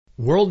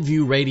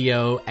Worldview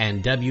Radio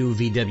and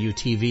WVW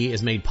TV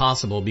is made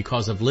possible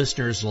because of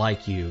listeners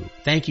like you.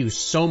 Thank you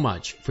so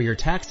much for your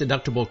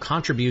tax-deductible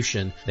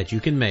contribution that you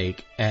can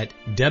make at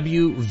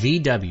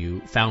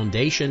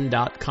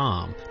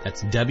wvwfoundation.com.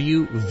 That's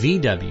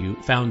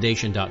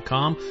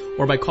wvwfoundation.com,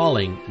 or by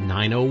calling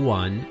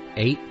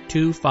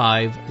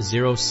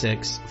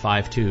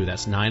 901-825-0652.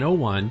 That's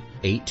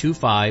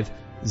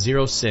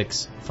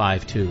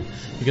 901-825-0652.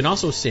 You can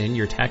also send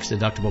your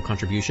tax-deductible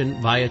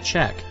contribution via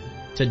check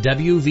to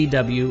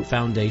WVW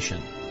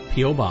Foundation,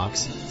 P.O.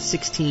 Box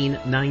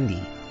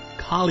 1690,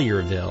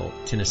 Collierville,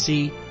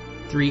 Tennessee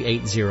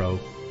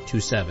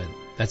 38027.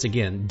 That's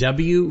again,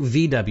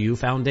 WVW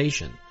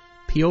Foundation,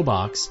 P.O.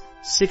 Box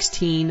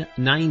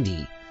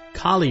 1690,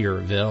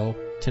 Collierville,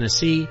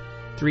 Tennessee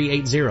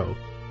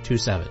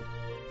 38027.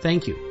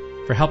 Thank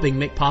you for helping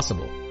make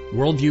possible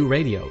Worldview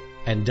Radio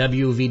and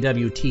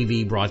WVW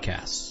TV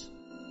broadcasts.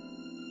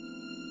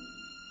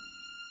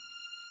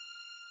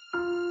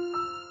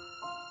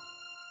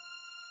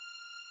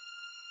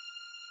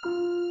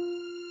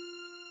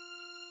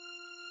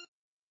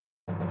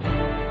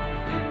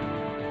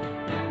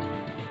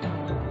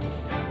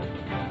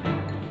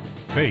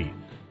 Faith,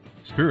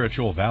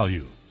 spiritual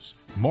values,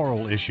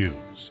 moral issues,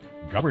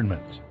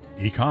 government,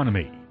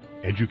 economy,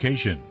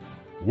 education,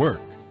 work,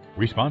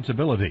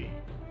 responsibility.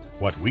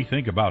 What we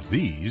think about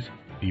these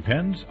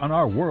depends on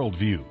our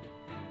worldview.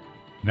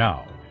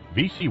 Now,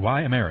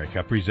 VCY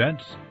America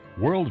presents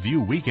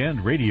Worldview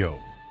Weekend Radio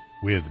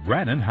with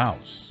Brannon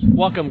Howse.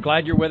 Welcome.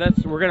 Glad you're with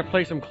us. We're going to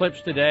play some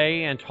clips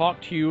today and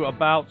talk to you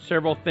about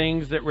several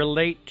things that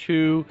relate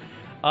to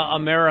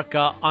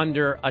America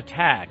under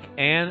attack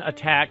and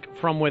attack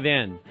from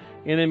within.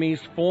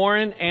 Enemies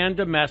foreign and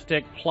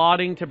domestic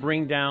plotting to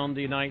bring down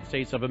the United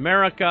States of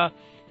America,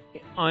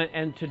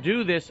 and to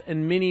do this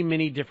in many,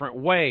 many different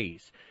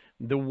ways.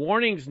 The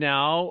warnings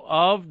now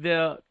of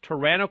the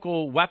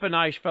tyrannical,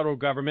 weaponized federal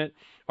government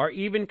are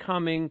even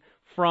coming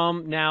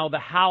from now the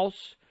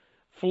House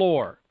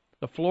floor,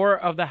 the floor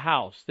of the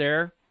House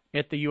there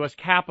at the U.S.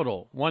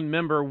 Capitol. One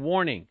member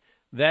warning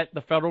that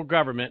the federal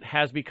government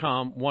has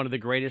become one of the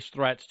greatest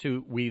threats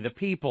to we the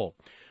people.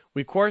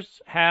 We, of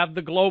course, have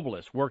the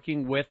globalists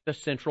working with the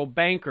central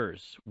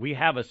bankers. We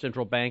have a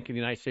central bank in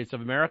the United States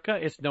of America.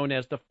 It's known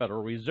as the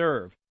Federal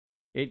Reserve.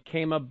 It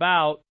came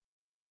about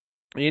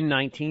in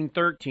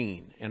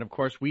 1913. And, of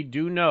course, we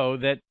do know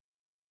that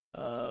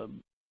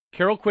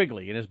Carroll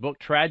Quigley, in his book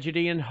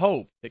Tragedy and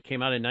Hope, that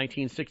came out in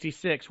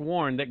 1966,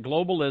 warned that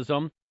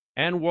globalism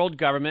and world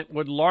government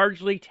would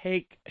largely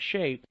take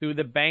shape through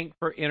the Bank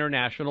for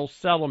International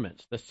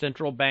Settlements, the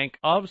central bank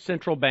of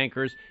central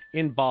bankers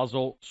in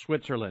Basel,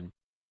 Switzerland.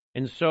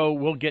 And so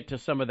we'll get to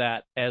some of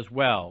that as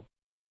well.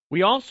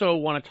 We also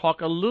want to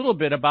talk a little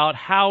bit about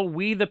how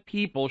we the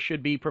people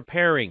should be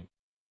preparing.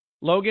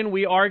 Logan,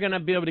 we are going to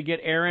be able to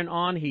get Aaron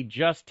on. He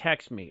just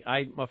texted me.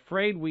 I'm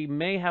afraid we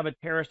may have a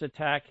terrorist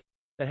attack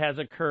that has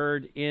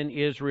occurred in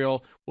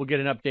Israel. We'll get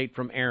an update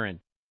from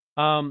Aaron.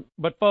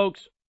 But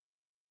folks,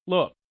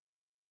 look.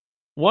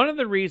 One of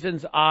the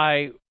reasons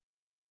I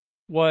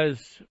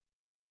was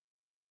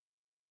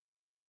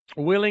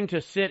willing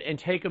to sit and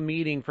take a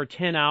meeting for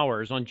 10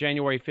 hours on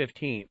January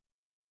 15th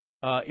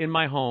in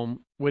my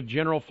home with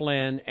General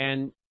Flynn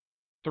and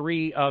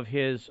 3 of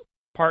his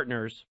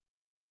partners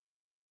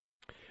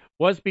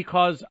was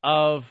because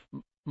of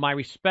my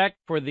respect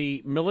for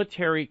the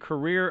military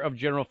career of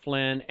General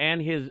Flynn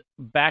and his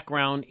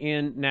background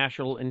in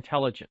national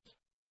intelligence.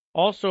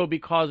 Also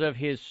because of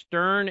his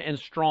stern and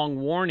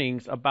strong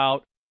warnings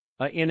about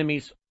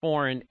enemies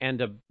foreign and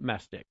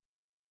domestic.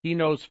 He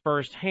knows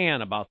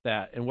firsthand about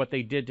that and what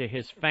they did to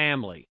his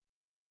family.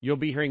 You'll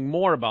be hearing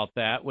more about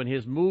that when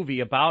his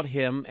movie about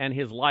him and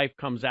his life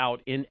comes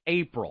out in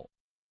April.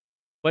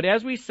 But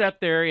as we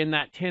sat there in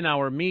that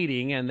 10-hour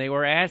meeting and they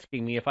were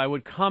asking me if I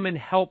would come and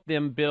help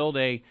them build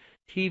a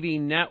TV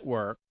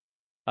network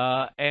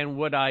and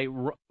would I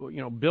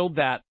build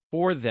that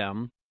for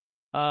them,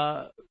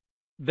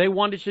 they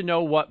wanted to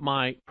know what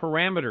my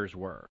parameters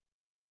were.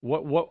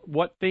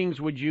 What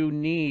things would you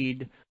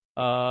need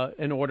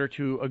in order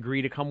to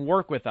agree to come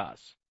work with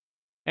us?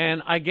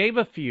 And I gave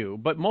a few,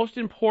 but most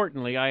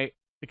importantly, I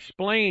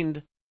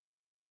explained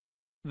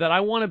that I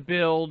want to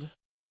build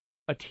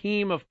a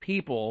team of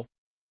people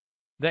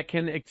that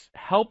can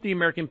help the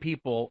American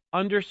people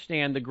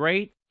understand the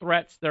great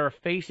threats that are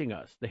facing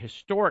us, the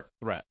historic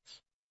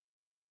threats,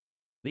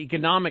 the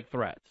economic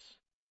threats,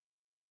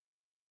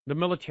 the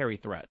military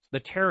threats, the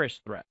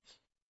terrorist threats.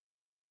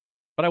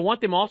 But I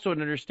want them also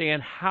to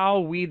understand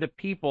how we, the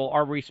people,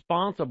 are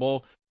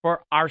responsible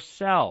for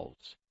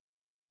ourselves.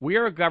 We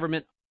are a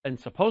government, and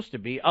supposed to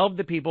be, of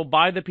the people,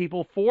 by the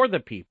people, for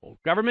the people.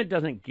 Government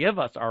doesn't give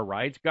us our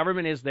rights.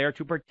 Government is there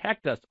to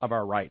protect us of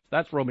our rights.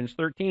 That's Romans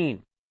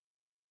 13.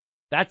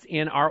 That's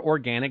in our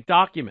organic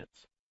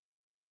documents.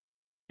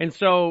 And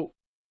so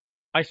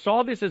I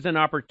saw this as an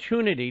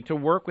opportunity to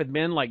work with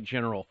men like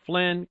General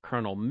Flynn,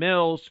 Colonel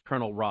Mills,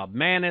 Colonel Rob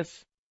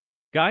Maness.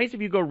 Guys,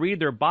 if you go read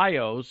their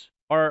bios,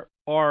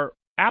 are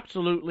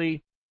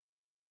absolutely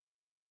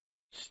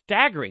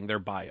staggering, their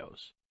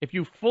bios. if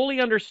you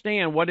fully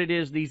understand what it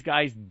is these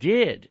guys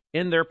did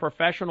in their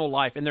professional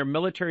life, in their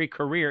military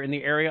career in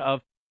the area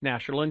of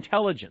national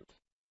intelligence.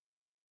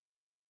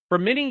 For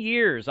many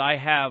years, I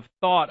have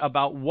thought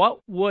about what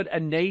would a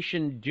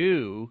nation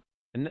do,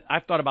 and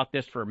I've thought about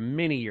this for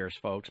many years,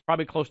 folks,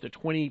 probably close to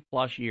 20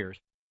 plus years.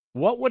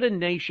 What would a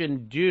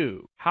nation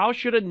do? How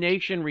should a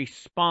nation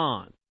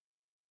respond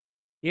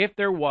if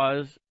there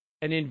was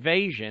an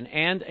invasion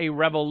and a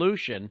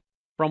revolution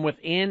from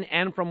within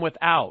and from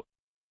without,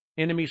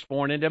 enemies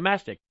foreign and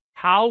domestic?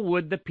 How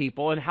would the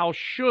people and how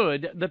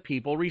should the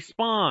people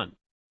respond?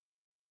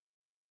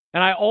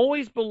 And I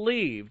always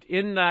believed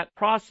in that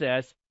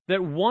process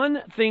that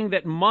one thing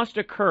that must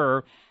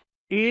occur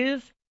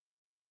is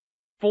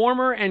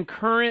former and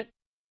current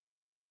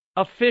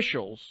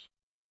officials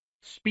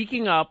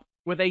speaking up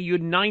with a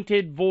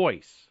united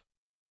voice.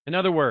 In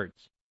other words,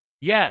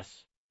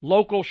 yes,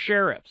 local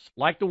sheriffs,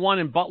 like the one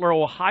in Butler,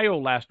 Ohio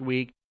last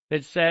week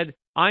that said,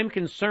 I'm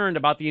concerned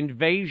about the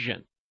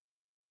invasion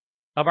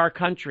of our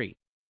country.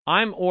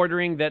 I'm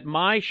ordering that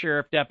my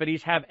sheriff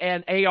deputies have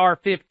an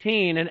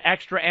AR-15 and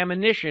extra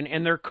ammunition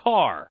in their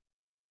car.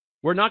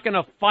 We're not going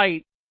to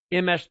fight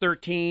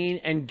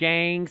MS-13 and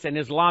gangs and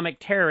Islamic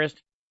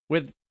terrorists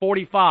with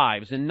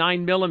 45s and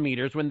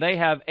 9mm when they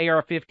have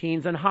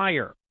AR-15s and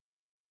higher.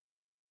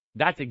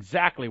 That's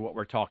exactly what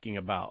we're talking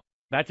about.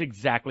 That's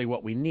exactly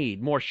what we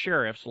need, more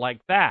sheriffs like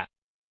that.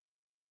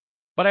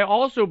 But I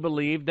also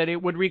believe that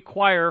it would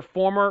require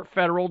former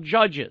federal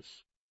judges,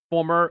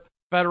 former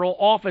federal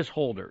office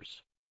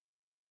holders,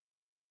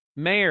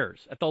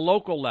 mayors at the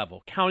local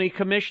level, county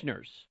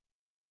commissioners,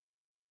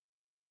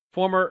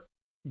 former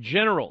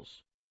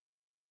generals,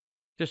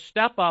 to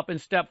step up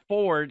and step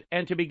forward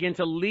and to begin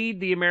to lead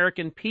the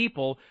American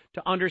people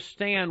to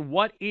understand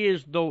what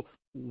is the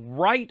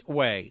right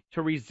way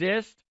to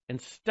resist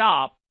and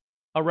stop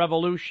a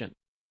revolution.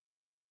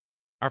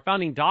 Our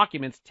founding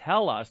documents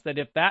tell us that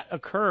if that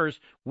occurs,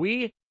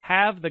 we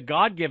have the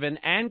God-given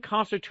and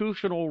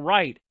constitutional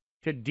right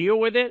to deal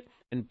with it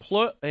and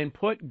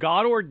put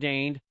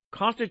God-ordained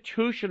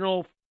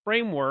constitutional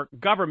framework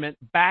government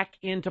back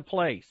into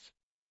place.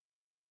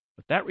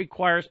 But that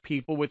requires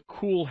people with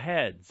cool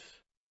heads,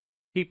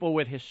 people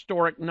with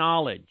historic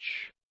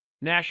knowledge,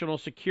 national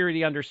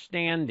security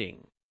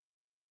understanding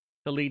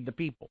to lead the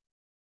people.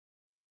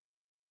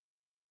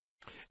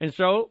 And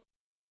so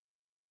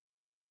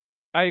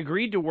I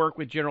agreed to work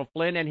with General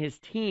Flynn and his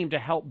team to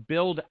help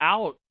build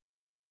out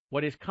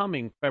what is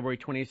coming February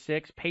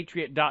 26th,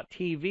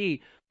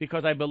 Patriot.tv,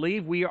 because I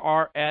believe we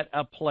are at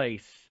a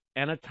place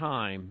and a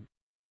time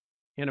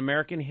in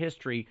American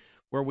history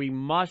where we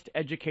must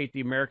educate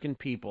the American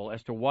people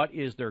as to what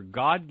is their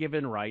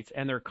God-given rights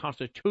and their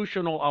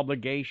constitutional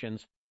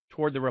obligations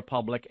toward the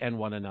Republic and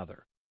one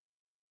another.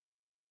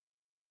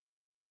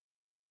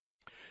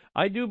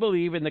 I do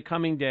believe in the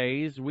coming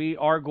days we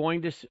are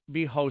going to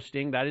be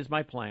hosting, that is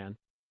my plan,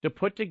 to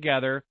put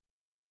together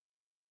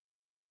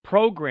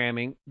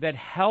programming that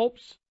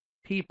helps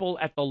people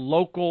at the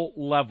local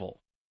level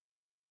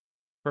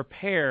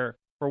prepare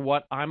for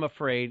what I'm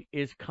afraid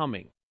is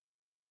coming.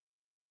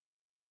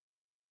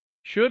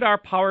 Should our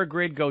power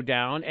grid go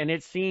down, and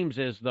it seems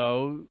as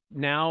though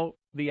now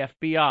the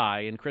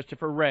FBI and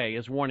Christopher Wray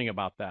is warning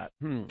about that.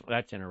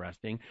 That's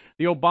interesting.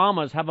 The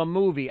Obamas have a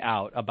movie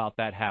out about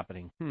that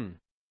happening.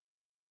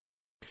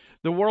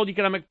 The World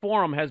Economic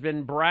Forum has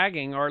been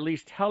bragging, or at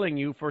least telling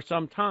you for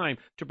some time,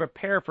 to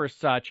prepare for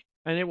such,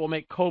 and it will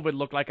make COVID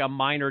look like a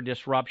minor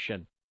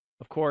disruption.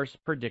 Of course,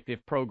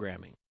 predictive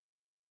programming.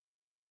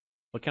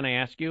 But can I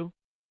ask you?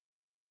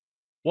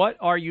 What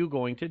are you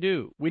going to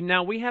do?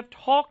 We have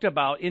talked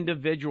about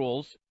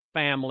individuals,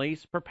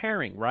 families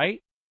preparing,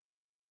 right?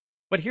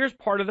 But here's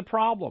part of the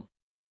problem.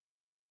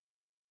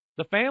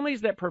 The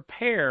families that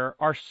prepare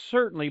are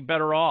certainly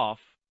better off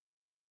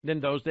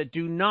than those that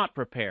do not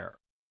prepare.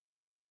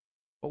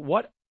 But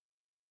what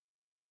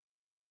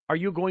are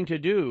you going to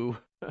do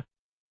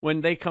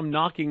when they come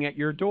knocking at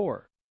your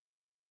door?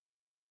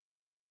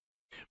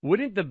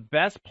 Wouldn't the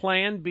best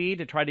plan be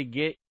to try to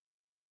get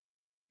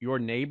your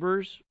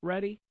neighbors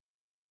ready?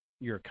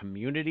 Your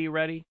community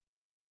ready?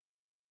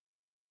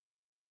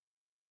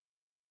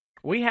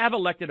 We have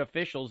elected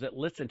officials that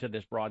listen to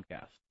this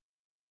broadcast.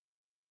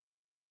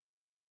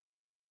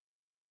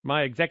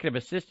 My executive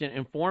assistant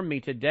informed me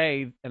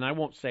today, and I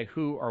won't say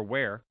who or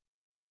where,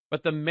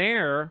 but the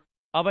mayor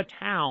of a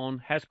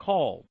town has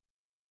called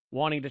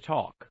wanting to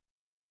talk.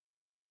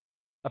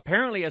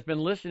 Apparently has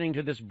been listening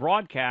to this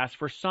broadcast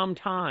for some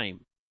time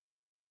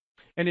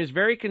and is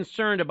very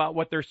concerned about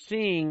what they're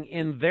seeing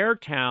in their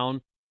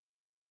town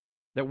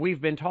that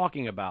we've been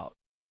talking about.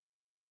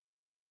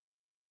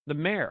 The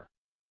mayor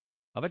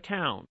of a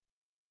town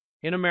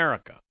in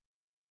America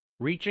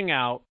reaching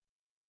out,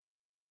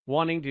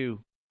 wanting to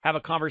have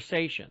a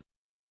conversation,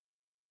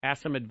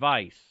 ask some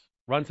advice,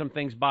 run some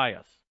things by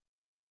us.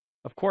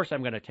 Of course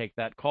I'm going to take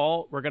that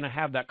call. We're going to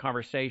have that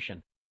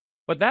conversation.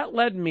 But that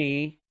led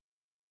me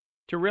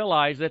to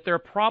realize that there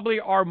probably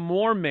are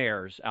more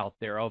mayors out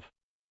there of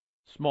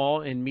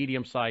small and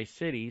medium-sized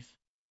cities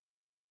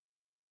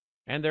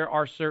And there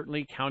are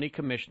certainly county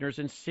commissioners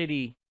and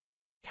city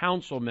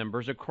council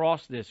members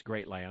across this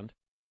great land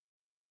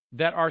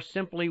that are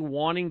simply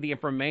wanting the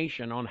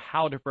information on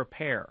how to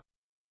prepare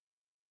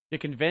to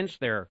convince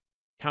their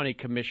county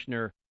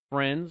commissioner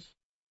friends,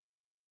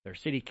 their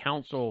city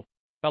council,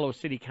 fellow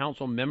city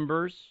council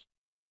members.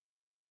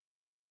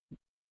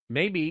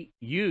 Maybe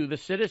you, the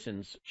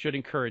citizens, should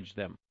encourage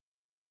them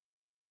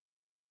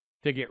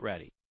to get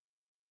ready.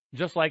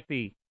 Just like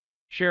the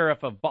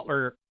sheriff of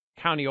Butler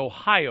County,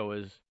 Ohio,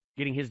 is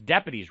getting his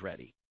deputies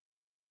ready.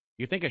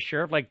 You think a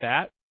sheriff like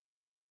that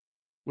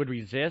would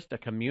resist a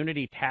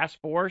community task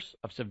force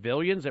of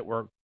civilians that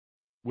were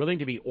willing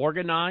to be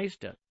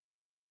organized to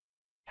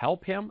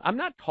help him? I'm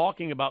not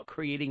talking about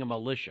creating a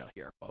militia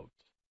here, folks.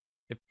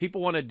 If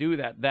people want to do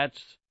that,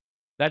 that's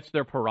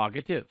their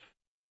prerogative.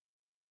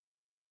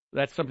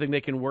 That's something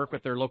they can work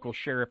with their local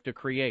sheriff to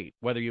create,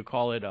 whether you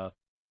call it a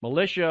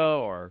militia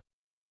or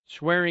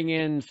swearing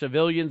in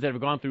civilians that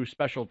have gone through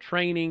special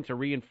training to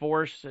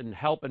reinforce and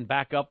help and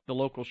back up the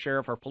local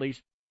sheriff or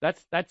police.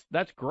 That's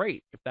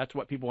great if that's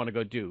what people want to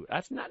go do.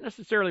 That's not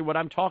necessarily what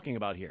I'm talking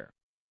about here.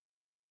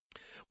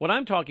 What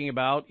I'm talking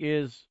about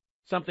is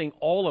something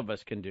all of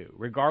us can do,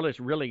 regardless,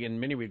 really, in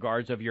many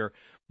regards, of your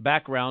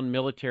background,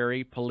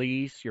 military,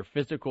 police, your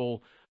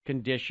physical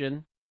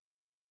condition.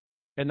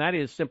 And that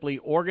is simply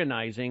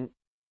organizing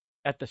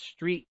at the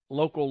street,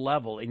 local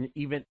level, and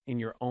even in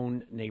your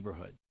own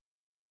neighborhood.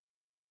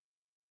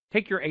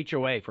 Take your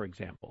HOA, for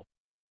example.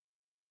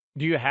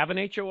 Do you have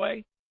an HOA?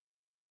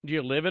 Do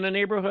you live in a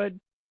neighborhood?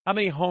 How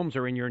many homes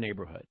are in your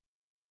neighborhood?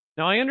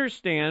 Now, I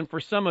understand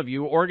for some of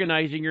you,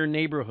 organizing your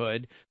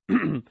neighborhood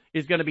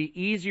is going to be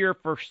easier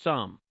for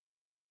some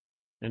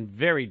and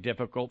very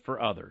difficult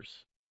for others,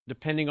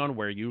 depending on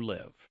where you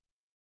live.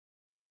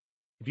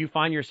 If you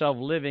find yourself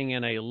living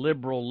in a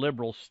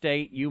liberal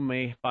state, you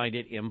may find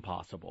it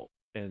impossible.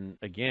 And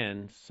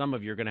again, some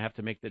of you are going to have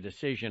to make the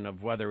decision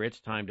of whether it's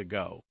time to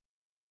go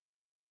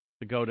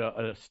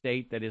to a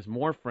state that is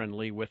more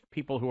friendly with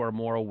people who are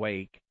more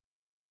awake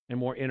and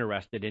more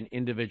interested in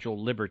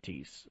individual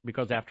liberties.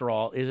 Because after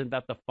all, isn't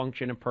that the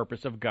function and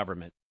purpose of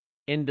government?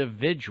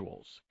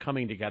 Individuals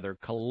coming together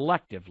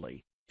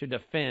collectively to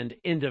defend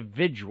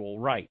individual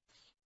rights.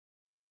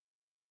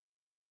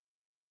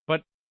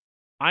 But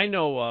I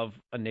know of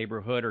a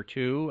neighborhood or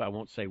two, I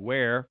won't say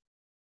where,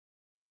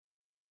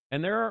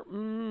 and there are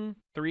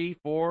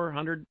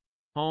 300-400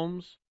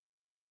 homes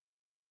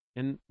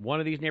in one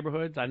of these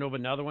neighborhoods. I know of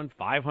another one,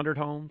 500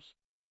 homes.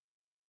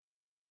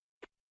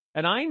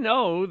 And I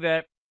know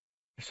that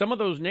some of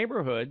those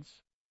neighborhoods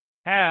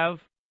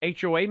have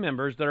HOA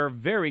members that are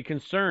very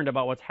concerned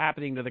about what's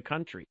happening to the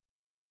country.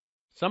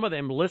 Some of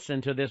them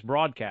listen to this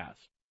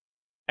broadcast,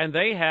 and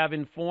they have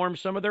informed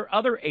some of their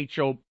other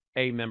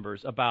HOA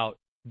members about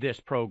this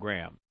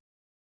program.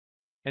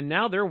 And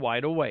now they're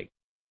wide awake.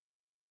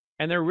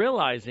 And they're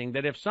realizing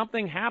that if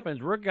something happens,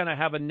 we're going to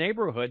have a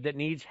neighborhood that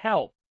needs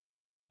help,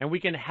 and we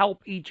can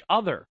help each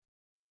other.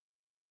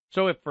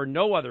 So if for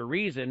no other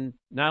reason,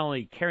 not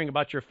only caring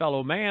about your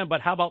fellow man,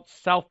 but how about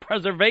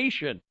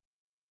self-preservation?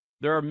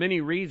 There are many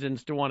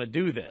reasons to want to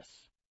do this.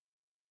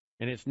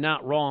 And it's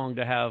not wrong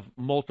to have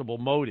multiple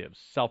motives,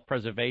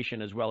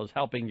 self-preservation as well as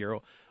helping your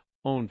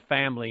own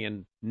family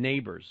and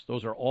neighbors.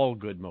 Those are all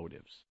good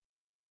motives.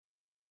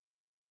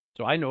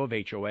 So I know of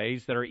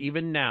HOAs that are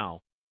even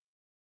now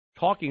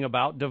talking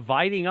about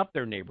dividing up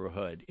their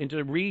neighborhood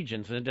into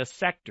regions, into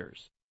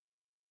sectors,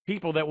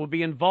 people that will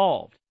be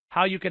involved.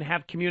 How you can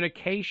have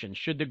communication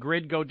should the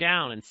grid go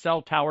down and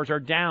cell towers are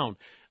down.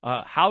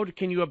 How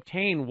can you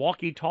obtain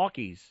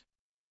walkie-talkies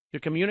to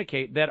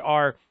communicate that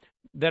are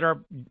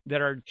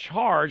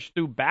charged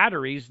through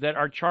batteries that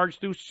are charged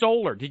through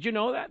solar? Did you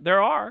know that?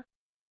 There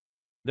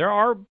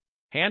are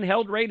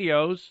handheld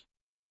radios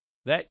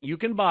that you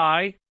can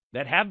buy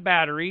that have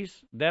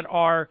batteries that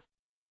are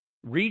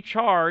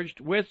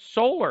recharged with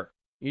solar.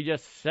 You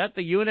just set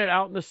the unit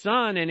out in the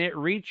sun and it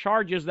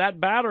recharges that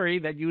battery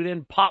that you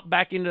then pop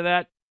back into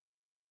that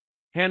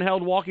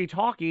handheld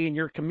walkie-talkie, and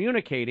you're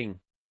communicating.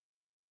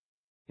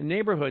 And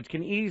neighborhoods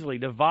can easily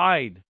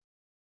divide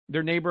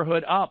their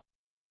neighborhood up,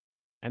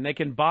 and they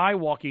can buy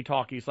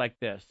walkie-talkies like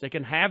this. They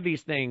can have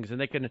these things, and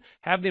they can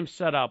have them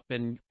set up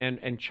and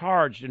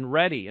charged and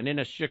ready and in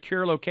a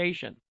secure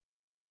location.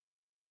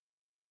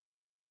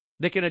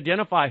 They can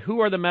identify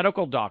who are the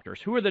medical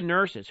doctors, who are the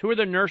nurses, who are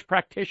the nurse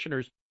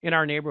practitioners in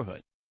our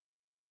neighborhood.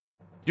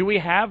 Do we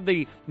have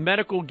the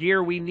medical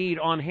gear we need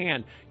on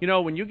hand? You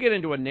know, when you get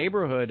into a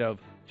neighborhood of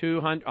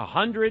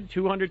 100,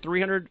 200,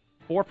 300,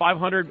 400,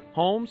 500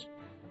 homes,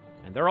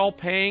 and they're all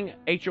paying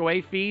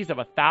HOA fees of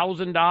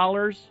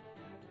 $1,000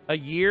 a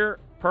year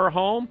per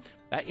home,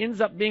 that ends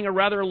up being a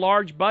rather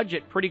large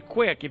budget pretty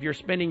quick if you're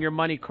spending your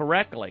money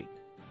correctly.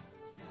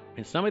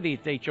 And some of these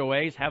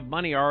HOAs have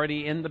money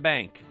already in the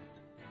bank.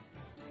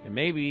 And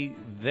maybe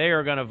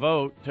they're going to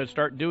vote to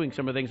start doing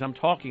some of the things I'm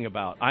talking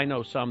about. I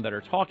know some that are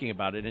talking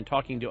about it and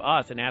talking to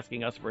us and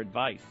asking us for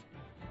advice.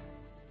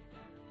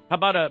 How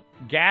about a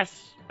gas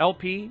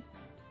LP,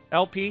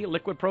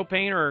 liquid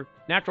propane, or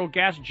natural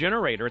gas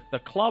generator at the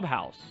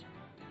clubhouse?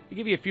 to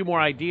give you a few more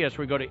ideas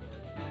before we go to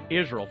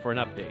Israel for an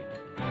update.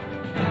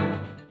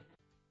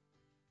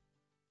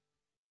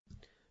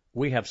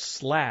 We have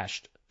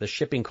slashed the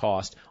shipping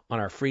cost on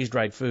our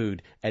freeze-dried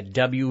food at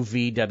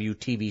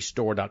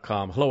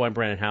wvwtvstore.com. Hello, I'm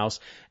Brannon Howse,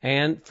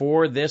 and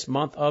for this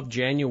month of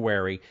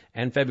January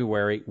and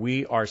February,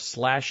 we are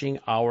slashing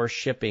our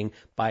shipping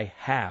by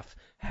half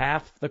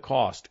the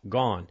cost,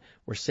 gone.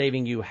 We're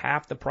saving you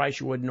half the price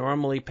you would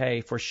normally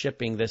pay for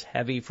shipping this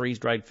heavy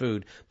freeze-dried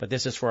food, but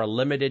this is for a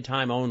limited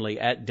time only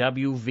at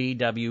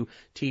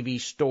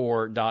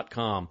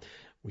wvwtvstore.com.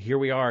 Here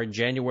we are in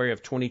January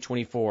of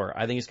 2024.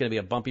 I think it's going to be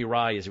a bumpy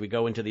ride as we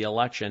go into the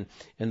election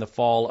in the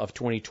fall of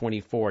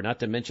 2024, not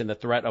to mention the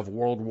threat of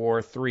World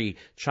War III,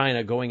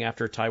 China going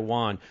after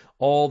Taiwan,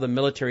 all the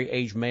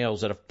military-age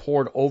males that have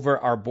poured over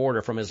our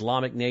border from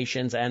Islamic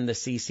nations and the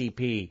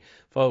CCP.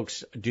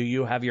 Folks, do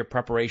you have your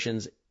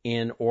preparations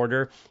in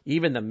order?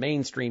 Even the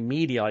mainstream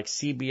media like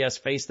CBS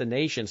Face the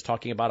Nation's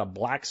talking about a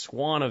black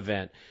swan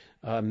event.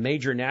 A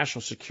major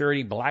national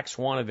security black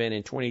swan event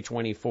in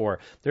 2024.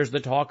 There's the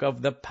talk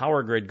of the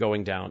power grid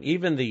going down.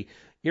 Even the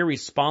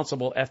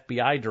irresponsible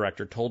FBI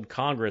director told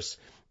Congress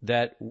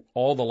that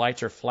all the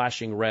lights are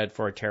flashing red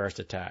for a terrorist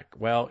attack.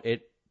 Well,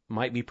 it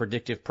might be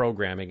predictive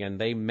programming, and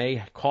they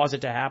may cause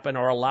it to happen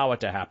or allow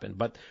it to happen.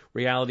 But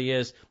reality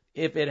is,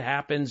 if it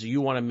happens, you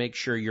want to make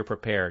sure you're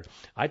prepared.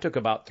 I took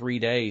about 3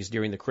 days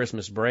during the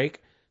Christmas break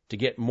to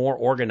get more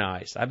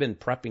organized. I've been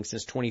prepping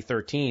since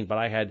 2013, but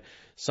I had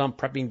some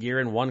prepping gear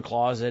in one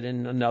closet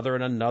and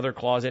another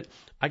closet.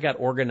 I got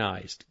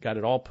organized, got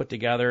it all put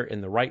together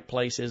in the right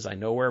places. I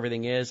know where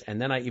everything is,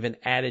 and then I even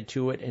added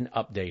to it and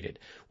updated.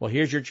 Well,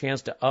 here's your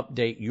chance to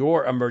update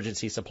your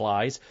emergency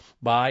supplies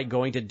by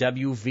going to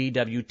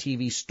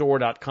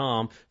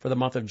wvwtvstore.com for the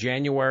month of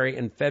January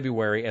and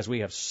February, as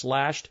we have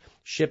slashed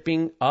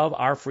shipping of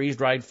our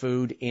freeze-dried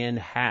food in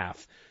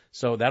half.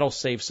 So that'll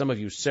save some of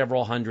you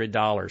several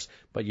 $100s,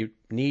 but you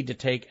need to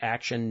take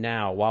action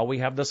now while we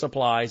have the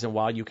supplies and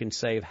while you can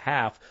save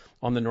half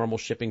on the normal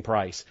shipping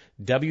price.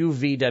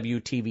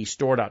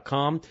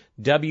 wvwtvstore.com,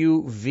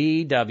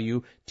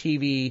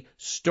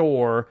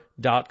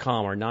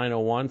 wvwtvstore.com, or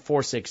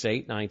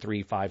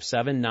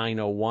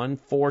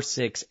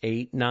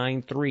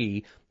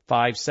 901-468-9357,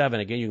 901-468-9357.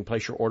 Again, you can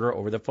place your order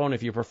over the phone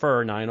if you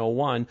prefer,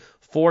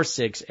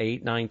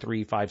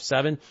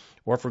 901-468-9357.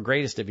 Or for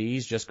greatest of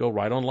ease, just go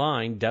right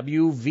online,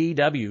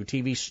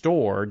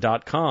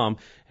 wvwtvstore.com,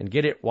 and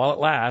get it while it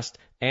lasts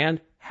and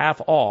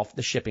half off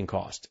the shipping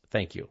cost.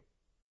 Thank you.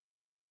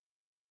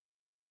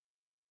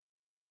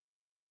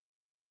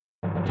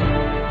 All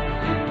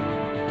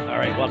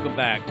right, welcome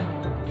back.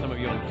 Some of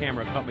you on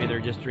camera caught me there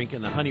just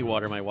drinking the honey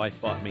water my wife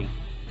bought me.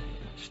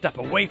 Step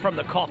away from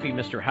the coffee,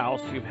 Mr.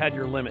 Howse. You've had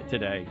your limit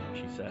today,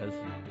 she says.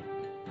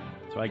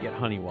 So I get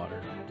honey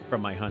water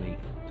from my honey.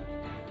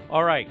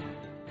 All right.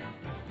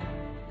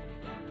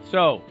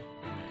 So,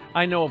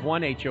 I know of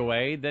one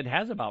HOA that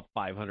has about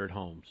 500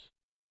 homes.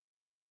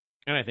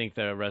 And I think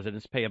the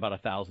residents pay about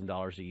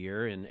 $1,000 a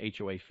year in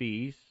HOA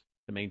fees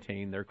to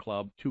maintain their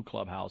two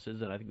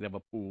clubhouses, and I think they have a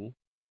pool.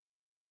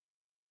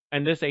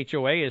 And this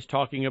HOA is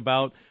talking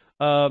about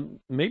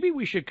maybe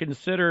we should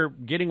consider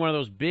getting one of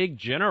those big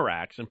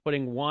Generacs and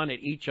putting one at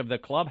each of the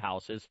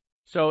clubhouses.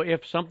 So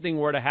if something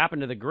were to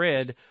happen to the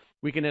grid,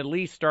 we can at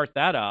least start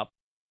that up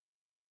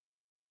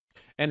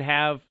and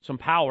have some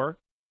power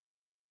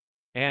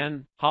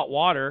and hot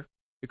water,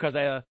 because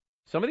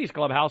some of these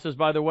clubhouses,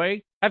 by the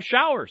way, have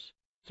showers.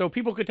 So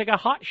people could take a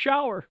hot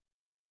shower.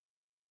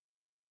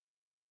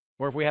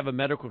 Or if we have a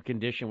medical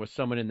condition with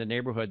someone in the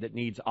neighborhood that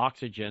needs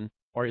oxygen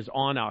or is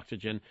on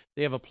oxygen,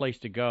 they have a place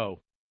to go.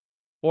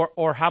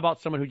 Or how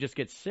about someone who just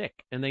gets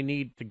sick and they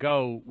need to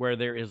go where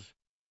there is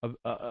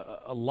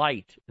a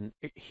light and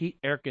heat,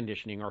 air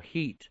conditioning or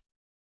heat,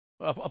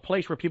 a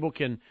place where people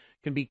can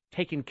be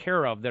taken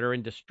care of that are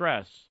in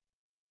distress.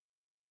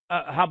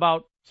 How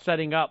about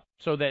setting up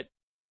so that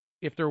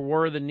if there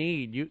were the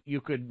need, you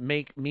could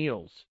make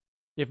meals,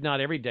 if not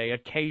every day,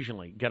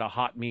 occasionally get a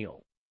hot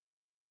meal,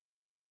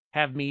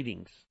 have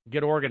meetings,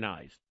 get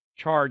organized,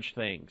 charge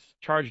things,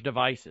 charge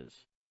devices.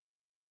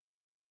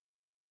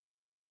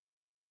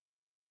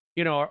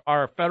 You know,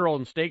 our federal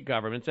and state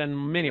governments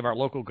and many of our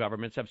local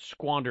governments have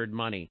squandered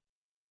money.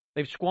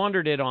 They've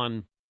squandered it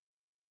on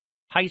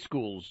high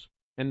schools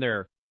and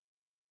their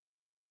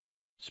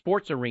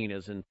sports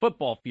arenas and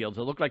football fields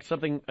that look like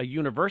something a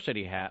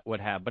university would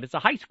have, but it's a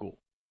high school.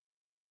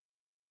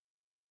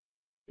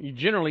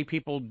 Generally,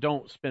 people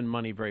don't spend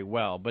money very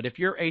well, but if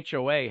your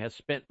HOA has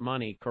spent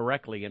money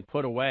correctly and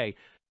put away,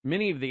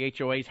 many of the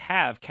HOAs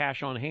have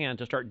cash on hand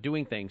to start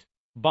doing things,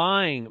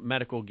 buying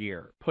medical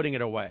gear, putting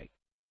it away.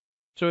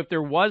 So if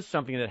there was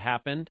something that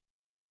happened,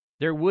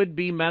 there would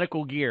be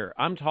medical gear.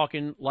 I'm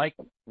talking like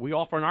we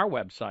offer on our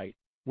website,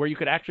 where you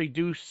could actually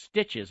do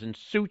stitches and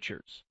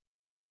sutures.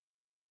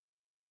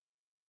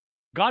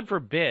 God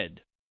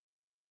forbid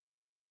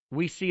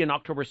we see an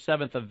October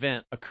 7th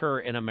event occur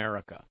in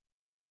America.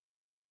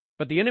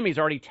 But the enemy's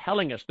already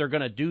telling us they're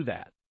going to do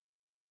that.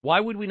 Why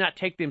would we not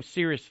take them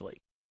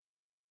seriously?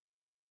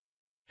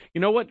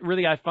 You know what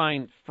really I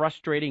find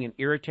frustrating and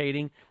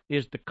irritating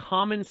is the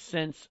common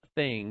sense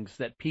things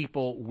that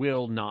people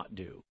will not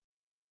do.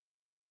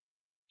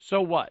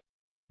 So what?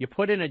 You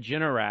put in a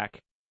Generac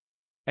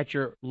at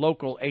your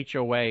local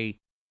HOA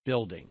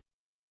building.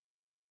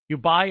 You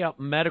buy up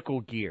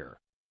medical gear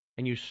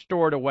and you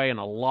store it away in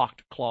a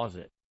locked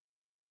closet.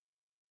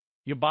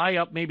 You buy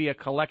up maybe a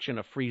collection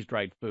of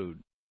freeze-dried food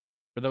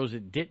for those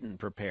that didn't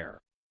prepare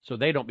so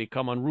they don't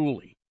become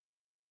unruly.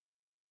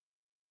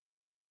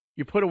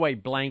 You put away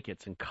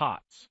blankets and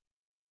cots.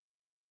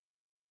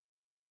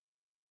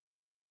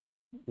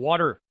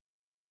 Water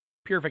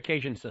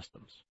purification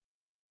systems.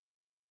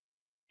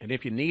 And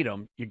if you need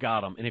them, you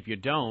got them. And if you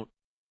don't,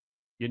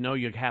 you know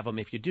you have them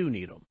if you do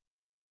need them.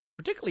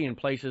 Particularly in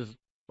places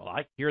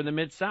like here in the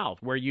Mid-South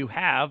where you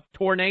have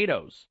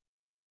tornadoes.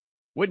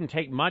 Wouldn't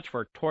take much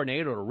for a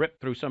tornado to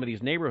rip through some of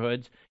these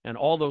neighborhoods, and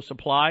all those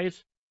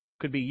supplies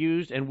could be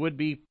used and would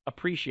be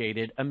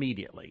appreciated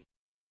immediately.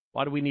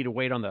 Why do we need to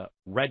wait on the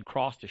Red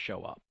Cross to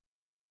show up?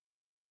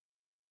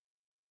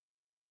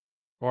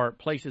 Or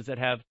places that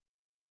have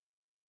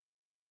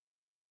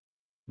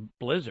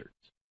blizzards.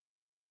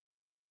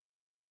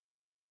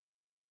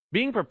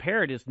 Being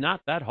prepared is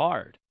not that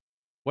hard.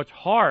 What's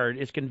hard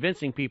is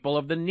convincing people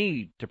of the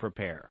need to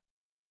prepare.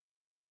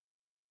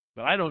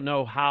 But I don't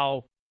know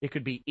how it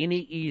could be any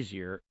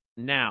easier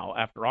now,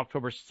 after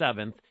October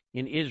 7th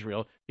in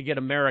Israel, to get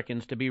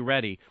Americans to be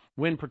ready,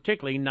 when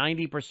particularly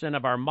 90%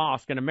 of our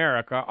mosques in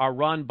America are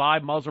run by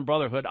Muslim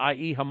Brotherhood,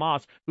 i.e.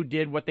 Hamas, who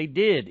did what they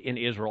did in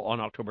Israel on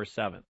October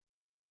 7th.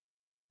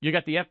 You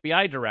got the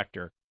FBI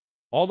director.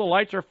 All the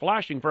lights are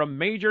flashing for a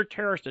major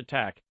terrorist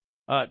attack.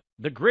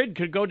 The grid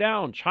could go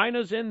down.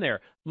 China's in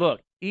there.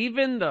 Look,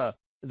 even the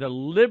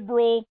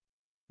liberal,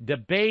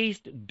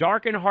 debased,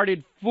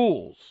 dark-hearted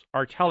fools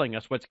are telling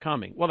us what's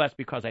coming. Well, that's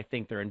because I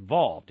think they're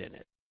involved in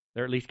it.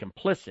 They're at least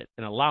complicit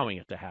in allowing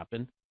it to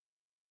happen.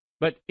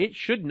 But it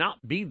should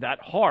not be that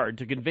hard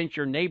to convince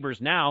your neighbors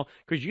now,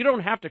 because you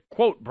don't have to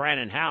quote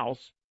Brannon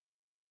Howse.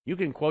 You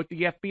can quote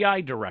the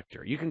FBI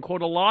director. You can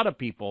quote a lot of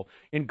people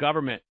in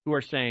government who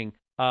are saying,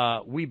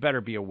 we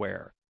better be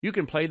aware. You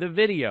can play the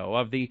video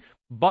of the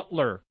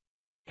Butler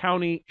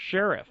County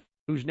Sheriff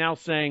who's now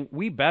saying,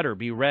 we better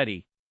be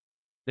ready.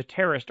 The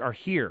terrorists are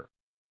here.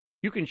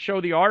 You can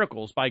show the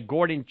articles by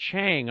Gordon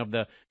Chang of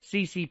the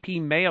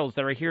CCP males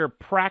that are here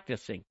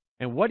practicing.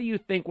 And what do you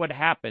think would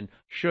happen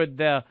should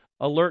the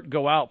alert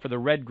go out for the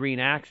red-green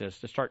axis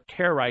to start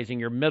terrorizing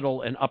your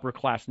middle and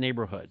upper-class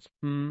neighborhoods?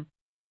 And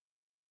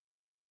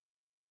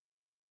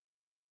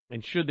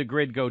should the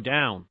grid go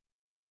down?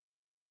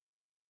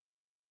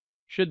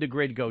 Should the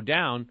grid go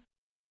down,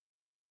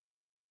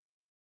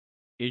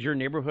 is your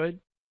neighborhood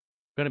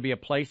going to be a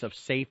place of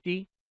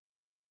safety?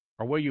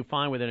 Or will you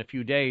find within a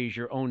few days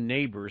your own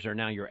neighbors are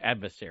now your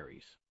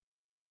adversaries?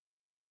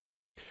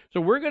 So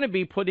we're going to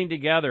be putting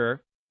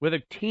together with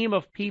a team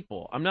of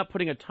people. I'm not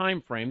putting a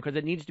time frame because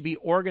it needs to be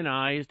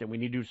organized and we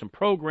need to do some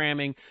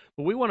programming.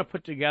 But we want to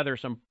put together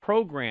some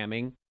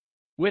programming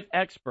with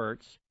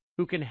experts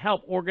who can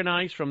help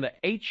organize from the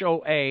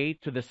HOA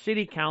to the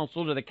city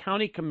council to the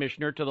county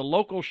commissioner to the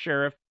local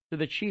sheriff to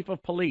the chief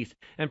of police.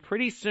 And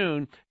pretty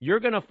soon you're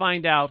going to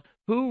find out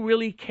who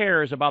really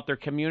cares about their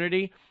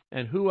community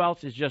and who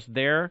else is just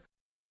there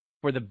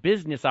for the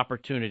business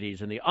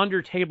opportunities and the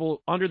under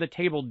the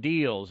table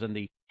deals and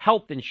the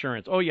health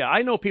insurance. Oh yeah,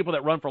 I know people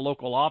that run for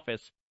local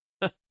office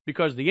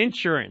because the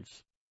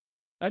insurance.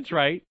 That's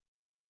right.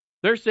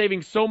 They're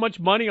saving so much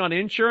money on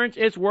insurance,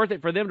 it's worth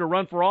it for them to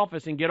run for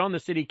office and get on the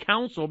city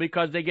council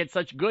because they get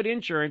such good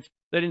insurance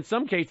that in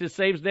some cases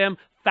saves them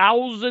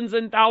thousands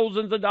and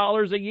thousands of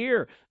dollars a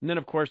year. And then,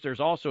 of course,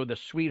 there's also the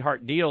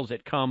sweetheart deals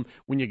that come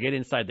when you get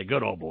inside the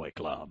good old boy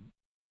club.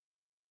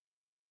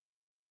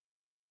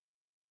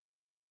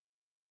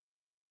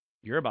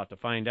 You're about to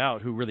find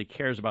out who really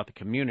cares about the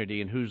community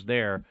and who's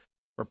there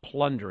for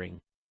plundering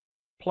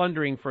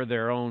for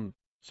their own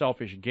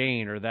selfish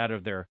gain or that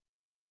of their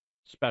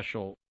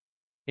special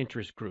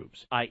interest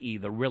groups, i.e.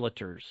 the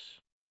realtors,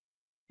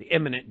 the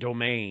eminent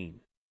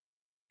domain,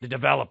 the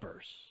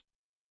developers.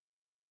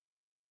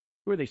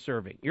 Who are they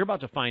serving? You're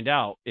about to find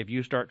out if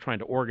you start trying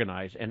to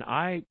organize, and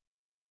I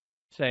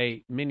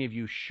say many of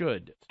you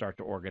should start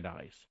to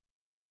organize.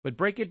 But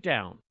break it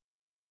down.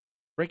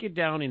 Break it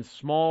down in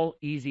small,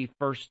 easy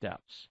first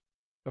steps.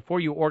 Before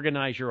you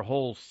organize your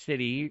whole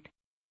city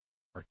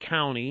or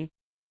county,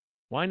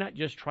 why not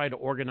just try to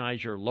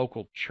organize your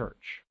local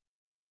church?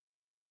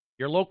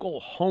 Your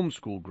local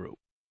homeschool group,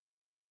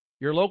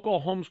 your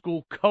local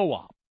homeschool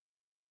co-op.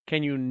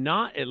 Can you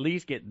not at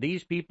least get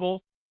these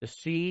people to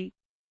see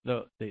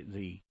the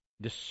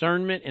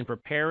discernment in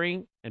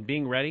preparing and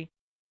being ready?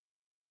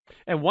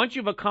 And once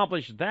you've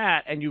accomplished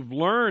that and you've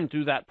learned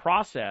through that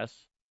process,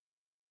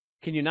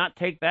 can you not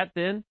take that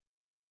then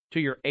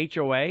to your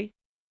HOA?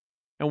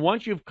 And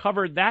once you've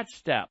covered that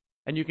step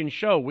and you can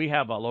show we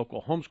have a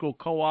local homeschool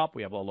co-op,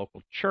 we have a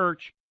local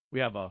church,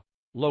 we have a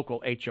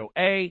local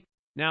HOA,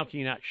 now can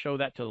you not show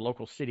that to the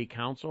local city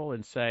council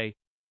and say,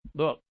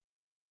 look,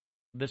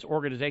 this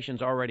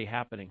organization's already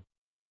happening.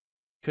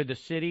 Could the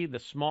city,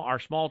 our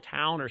small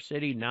town or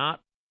city,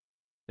 not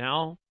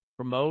now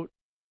promote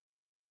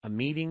a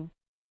meeting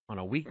on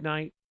a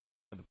weeknight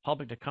for the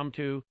public to come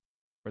to,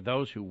 for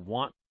those who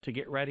want to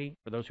get ready,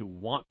 for those who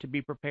want to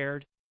be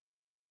prepared,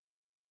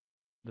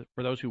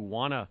 for those who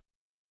want to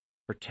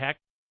protect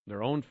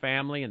their own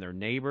family and their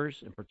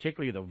neighbors, and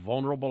particularly the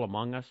vulnerable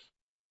among us?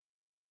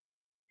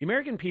 The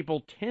American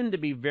people tend to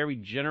be very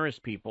generous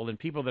people and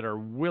people that are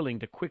willing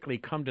to quickly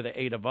come to the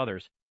aid of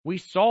others. We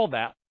saw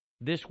that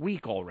this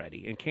week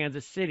already in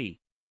Kansas City,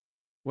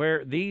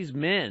 where these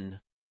men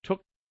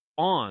took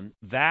on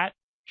that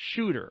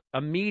shooter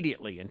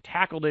immediately and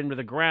tackled him to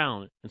the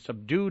ground and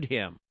subdued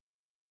him.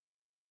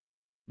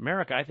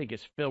 America, I think,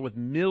 is filled with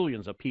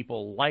millions of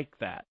people like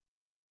that.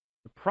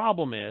 The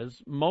problem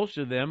is, most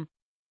of them,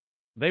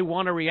 they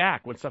want to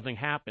react when something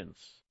happens,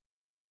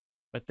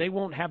 but they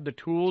won't have the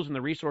tools and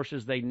the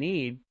resources they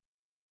need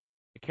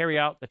to carry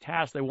out the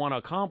task they want to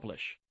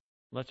accomplish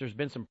unless there's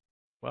been some,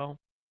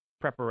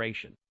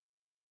 preparation.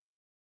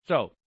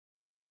 So,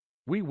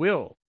 we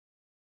will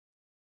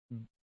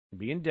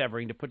be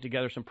endeavoring to put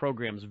together some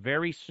programs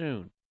very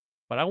soon.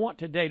 But I want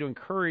today to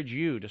encourage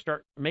you to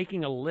start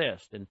making a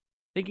list and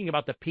thinking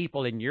about the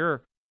people in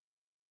your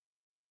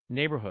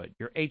neighborhood,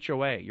 your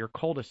HOA, your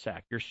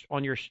cul-de-sac,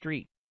 on your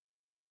street.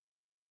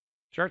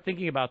 Start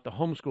thinking about the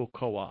homeschool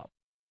co-op,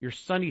 your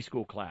Sunday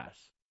school class,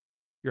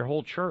 your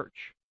whole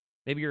church,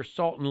 maybe your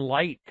Salt and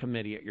Light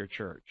committee at your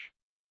church.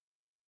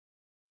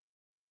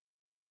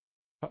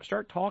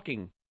 Start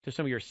talking to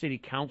some of your city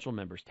council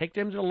members. Take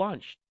them to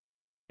lunch.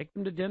 Take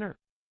them to dinner.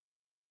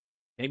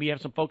 Maybe you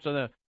have some folks on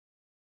the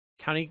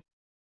county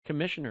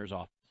commissioner's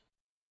office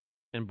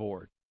and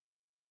board.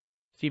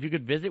 See if you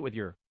could visit with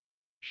your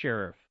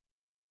sheriff.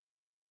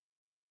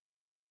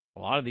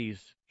 A lot of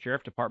these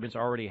sheriff departments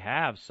already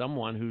have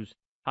someone who's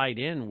tied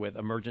in with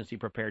emergency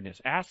preparedness.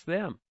 Ask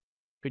them,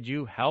 could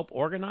you help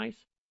organize?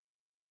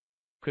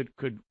 Could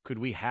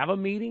we have a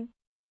meeting?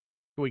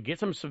 Could we get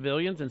some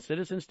civilians and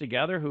citizens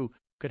together who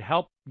could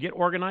help get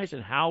organized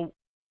and how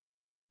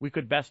we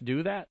could best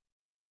do that?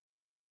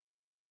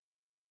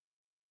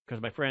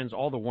 Because, my friends,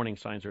 all the warning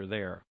signs are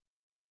there.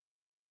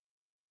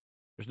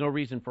 There's no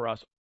reason for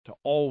us to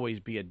always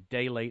be a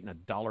day late and a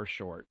dollar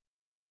short,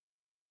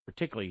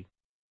 particularly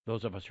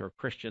those of us who are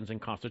Christians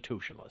and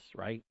constitutionalists,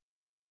 right?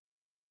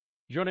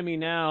 Joining me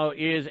now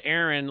is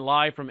Aaron,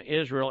 live from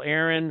Israel.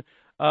 Aaron,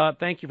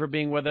 thank you for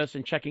being with us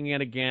and checking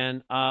in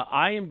again.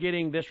 I am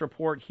getting this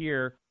report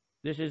here.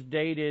 This is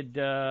dated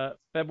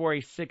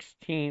February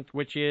 16th,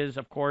 which is,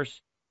 of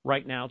course,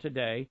 right now,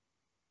 today.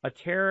 A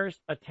terrorist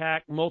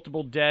attack,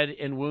 multiple dead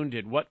and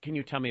wounded. What can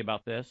you tell me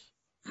about this?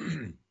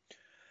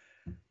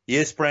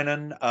 Yes,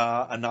 Brannon,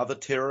 another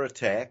terror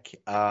attack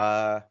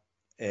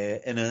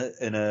in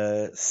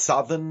a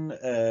southern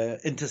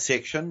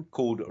intersection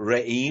called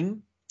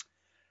Re'im.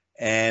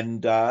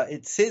 And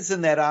it says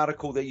in that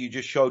article that you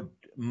just showed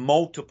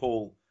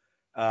multiple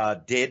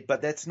dead,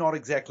 but that's not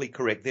exactly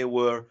correct. There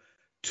were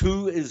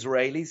 2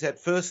 Israelis.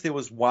 At first, there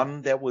was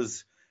one that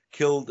was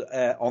killed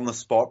on the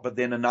spot, but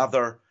then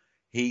another,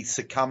 he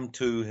succumbed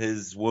to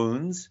his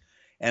wounds.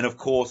 And, of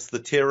course, the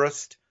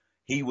terrorist,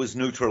 he was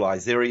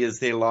neutralized. There he is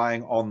there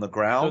lying on the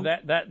ground.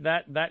 So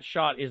that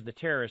shot is the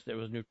terrorist that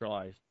was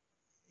neutralized.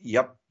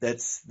 Yep,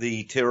 that's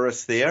the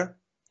terrorist there.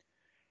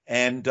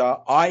 And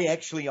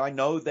I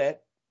know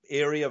that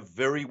area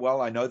very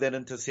well. I know that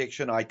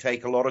intersection. I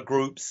take a lot of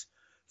groups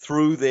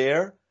through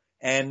there.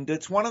 And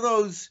it's one of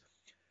those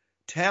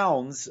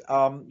towns,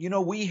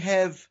 we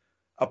have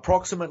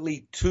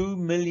approximately 2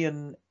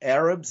 million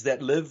Arabs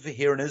that live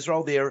here in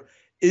Israel. They're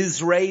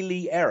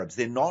Israeli Arabs.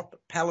 They're not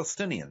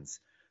Palestinians.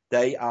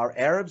 They are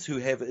Arabs who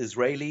have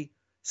Israeli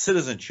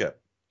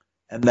citizenship.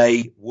 And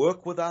they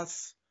work with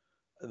us.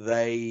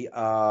 They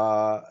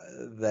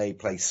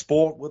play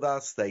sport with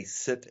us. They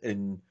sit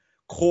in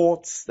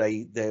courts.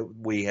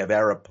 We have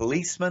Arab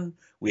policemen.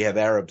 We have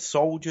Arab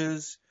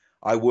soldiers.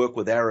 I work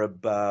with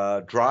Arab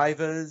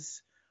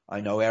drivers.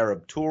 I know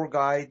Arab tour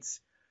guides.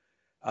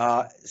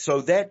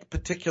 So that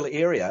particular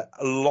area,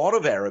 a lot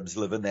of Arabs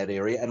live in that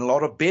area, and a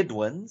lot of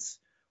Bedouins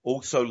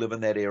also live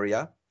in that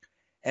area.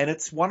 And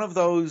it's one of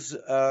those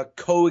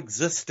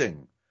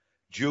coexisting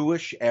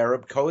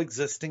Jewish-Arab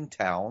coexisting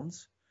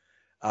towns.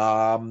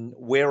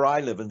 Where I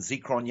live in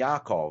Zikron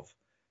Yaakov,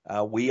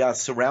 we are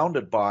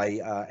surrounded by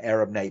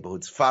Arab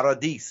neighborhoods.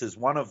 Faradis is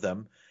one of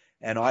them,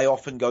 and I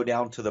often go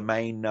down to the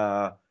main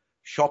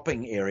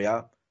shopping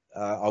area.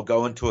 I'll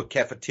go into a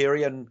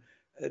cafeteria, and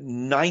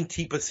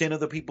 90% of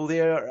the people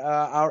there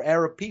are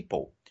Arab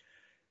people.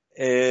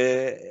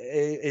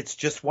 It's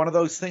just one of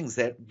those things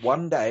that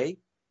one day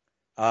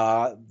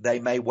they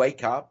may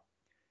wake up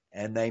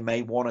and they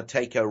may want to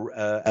take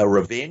a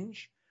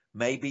revenge.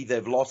 Maybe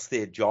they've lost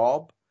their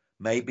job.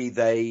 Maybe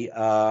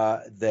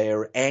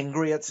they're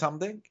angry at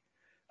something.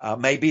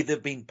 Maybe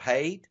they've been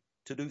paid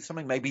to do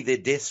something. Maybe they're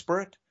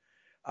desperate.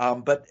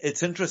 But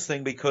it's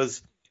interesting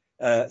because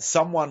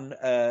someone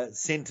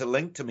sent a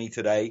link to me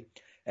today,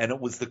 and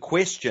it was the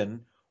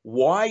question,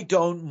 why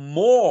don't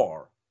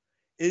more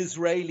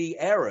Israeli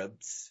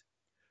Arabs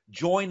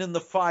join in the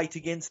fight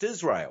against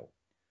Israel.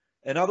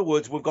 In other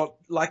words, we've got,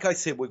 like I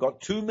said, we've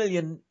got 2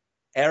 million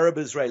Arab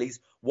Israelis.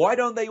 Why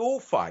don't they all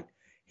fight?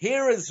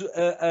 Here is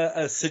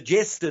a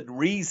suggested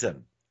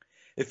reason.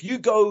 If you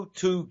go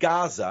to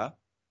Gaza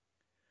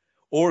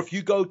or if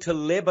you go to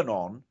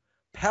Lebanon,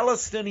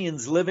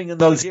 Palestinians living in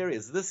those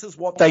areas, this is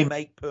what they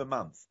make per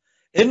month.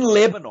 In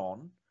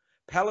Lebanon,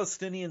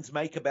 Palestinians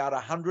make about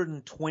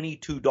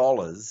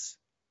 $122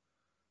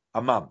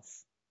 a month.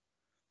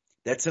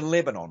 That's in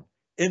Lebanon.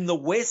 In the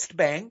West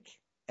Bank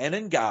and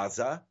in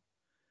Gaza,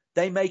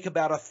 they make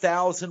about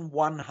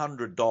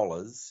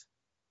 $1,100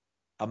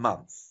 a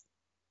month.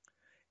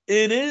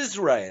 In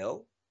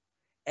Israel,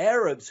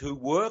 Arabs who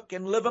work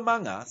and live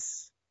among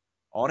us,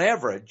 on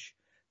average,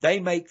 they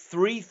make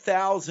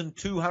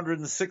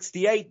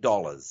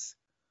 $3,268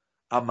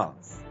 a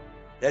month.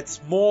 That's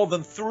more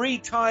than 3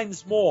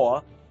 times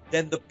more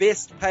than the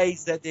best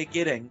pays that they're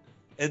getting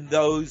in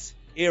those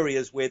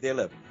areas where they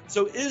live.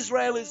 So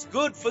Israel is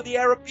good for the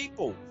Arab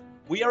people.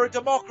 We are a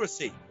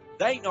democracy.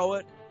 They know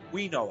it.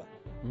 We know it.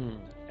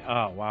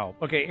 Oh, wow.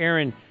 Okay,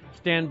 Aaron,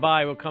 stand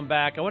by. We'll come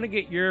back. I want to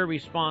get your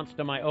response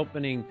to my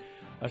opening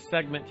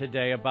segment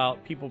today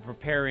about people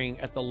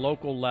preparing at the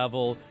local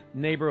level,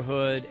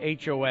 neighborhood,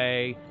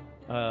 HOA.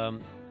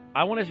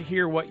 I want to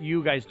hear what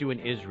you guys do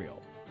in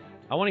Israel.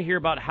 I want to hear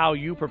about how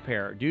you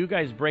prepare. Do you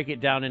guys break it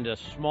down into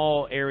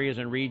small areas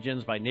and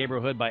regions by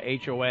neighborhood, by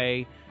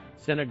HOA,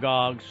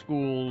 synagogues,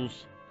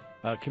 schools,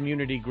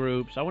 community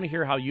groups? I want to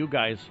hear how you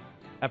guys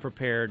have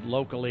prepared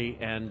locally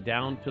and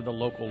down to the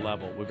local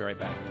level. We'll be right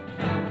back.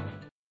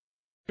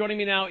 Joining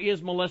me now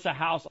is Melissa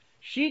Howse.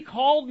 She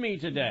called me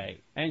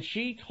today, and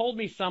she told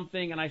me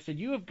something, and I said,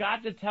 you have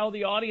got to tell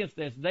the audience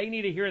this. They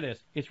need to hear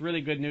this. It's really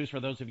good news for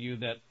those of you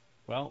that,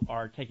 well,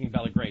 are taking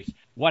Bella Grace.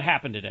 What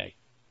happened today?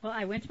 Well,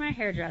 I went to my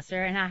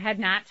hairdresser, and I had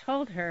not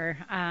told her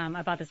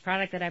about this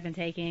product that I've been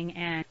taking,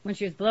 and when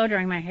she was blow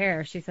drying my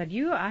hair, she said,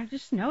 I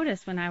just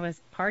noticed when I was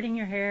parting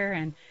your hair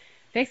and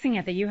fixing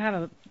it that you have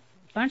a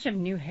bunch of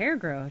new hair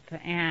growth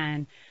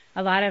and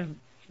a lot of,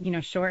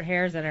 short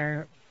hairs that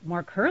are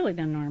more curly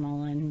than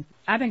normal. And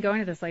I've been going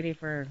to this lady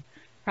for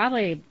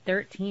probably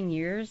 13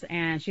 years,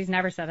 and she's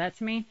never said that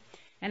to me.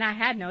 And I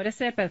had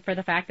noticed it, but for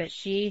the fact that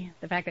she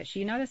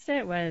noticed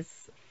it was,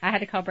 I had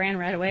to call Brannon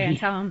right away and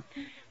tell him,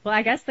 well,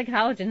 I guess the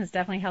collagen is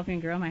definitely helping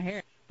grow my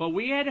hair. But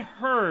we had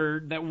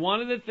heard that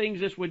one of the things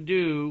this would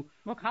do...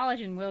 Well,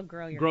 collagen will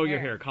grow your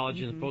hair.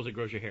 Collagen supposedly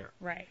grows your hair.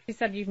 Right. She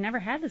said, you've never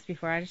had this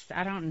before. I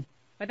don't...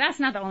 But that's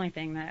not the only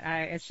thing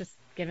it's just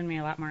given me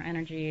a lot more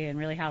energy and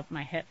really helped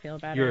my hip feel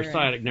better. Your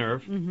sciatic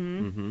nerve.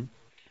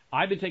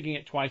 I've been taking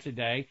it twice a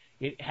day.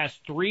 It has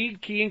 3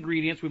 key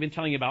ingredients we've been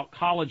telling you about.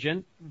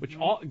 Collagen, which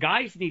all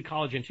guys need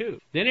collagen too.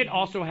 Then it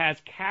also has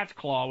cat's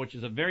claw, which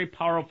is a very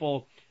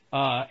powerful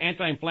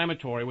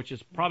anti-inflammatory, which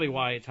is probably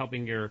why it's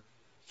helping your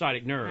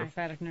sciatic nerve.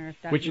 Sciatic nerve,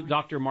 definitely. Which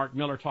Dr. Mark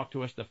Miller talked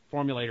to us, the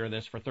formulator of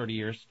this for 30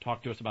 years,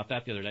 talked to us about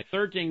that the other day.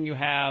 Third thing you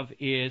have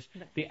is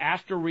the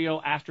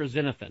Astroreal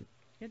Astrazenithin.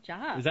 Good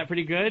job. Is that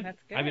pretty good?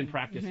 That's good. I've been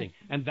practicing.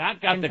 And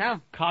that got the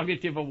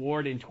Cognitive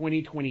Award in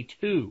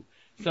 2022.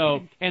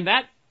 So, and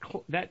that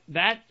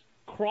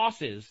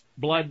crosses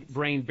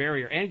blood-brain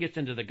barrier and gets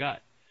into the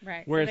gut.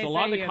 Right. Whereas so a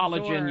lot of the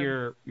collagen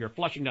absorb... you're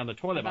flushing down the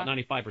toilet, about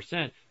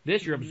 95%.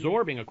 This you're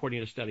absorbing, according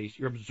to studies,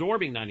 you're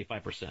absorbing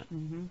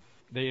 95%.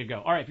 There you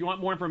go. All right, if you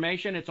want more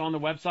information, it's on the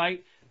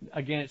website.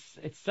 Again,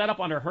 it's set up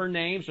under her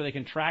name so they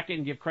can track it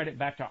and give credit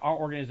back to our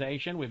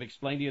organization. We've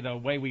explained to you the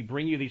way we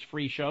bring you these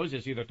free shows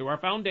is either through our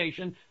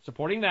foundation,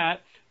 supporting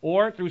that,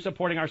 or through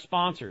supporting our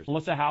sponsors.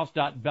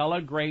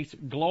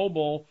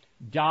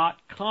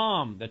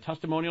 MelissaHowse.BellaGraceGlobal.com. The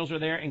testimonials are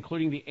there,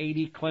 including the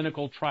 80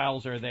 clinical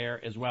trials are there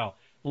as well.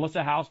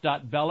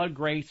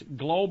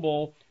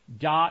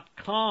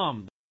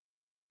 MelissaHowse.BellaGraceGlobal.com.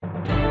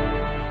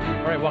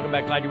 All right, welcome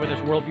back. Glad you're with us.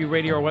 Worldview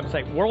Radio, our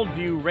website,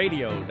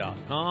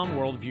 worldviewradio.com,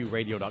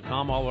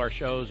 worldviewradio.com. All of our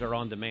shows are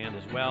on demand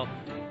as well.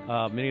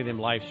 Many of them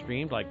live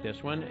streamed like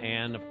this one.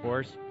 And, of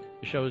course,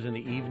 the shows in the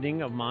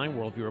evening of mine,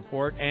 Worldview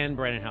Report, and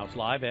Brannon House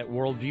Live at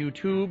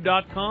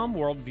worldviewtube.com,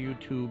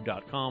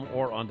 worldviewtube.com,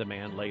 or on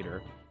demand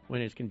later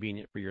when it's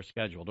convenient for your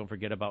schedule. Don't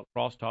forget about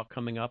Crosstalk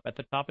coming up at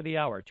the top of the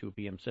hour, 2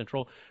 p.m.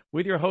 Central,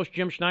 with your host,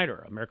 Jim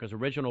Schneider, America's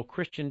original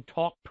Christian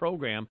talk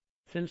program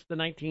since the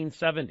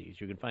 1970s.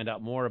 You can find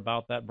out more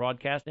about that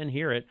broadcast and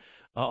hear it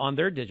on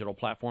their digital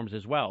platforms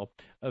as well,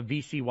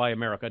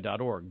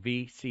 vcyamerica.org,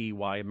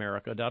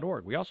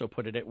 vcyamerica.org. We also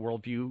put it at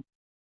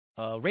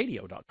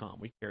worldviewradio.com.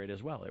 We carry it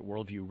as well at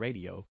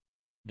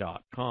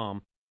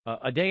worldviewradio.com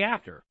a day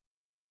after,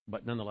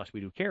 but nonetheless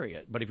we do carry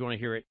it. But if you want to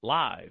hear it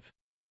live,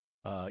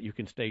 you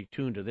can stay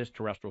tuned to this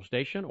terrestrial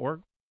station, or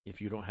if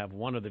you don't have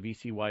one of the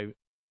VCY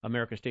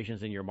America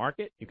stations in your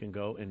market, you can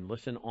go and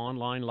listen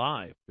online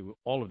live through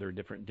all of their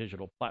different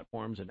digital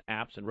platforms and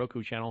apps and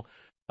Roku channel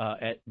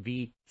at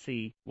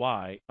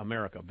VCY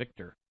America.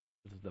 Victor,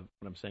 this is what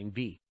I'm saying,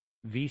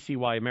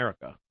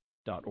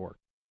 vcyamerica.org.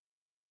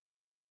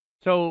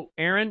 So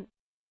Aaron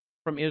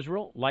from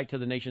Israel,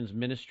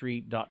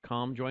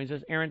 lighttothenationsministry.com joins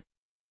us. Aaron,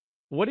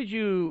 what did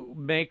you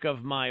make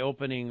of my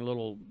opening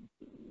little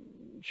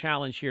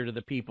challenge here to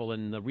the people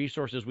and the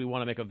resources we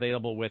want to make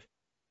available with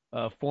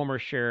former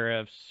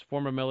sheriffs,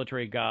 former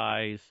military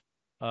guys,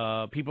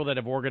 people that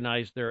have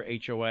organized their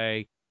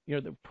HOA,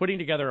 putting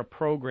together a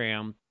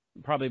program,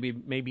 probably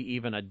maybe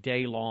even a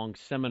day-long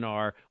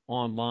seminar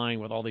online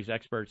with all these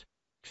experts,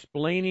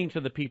 explaining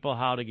to the people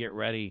how to get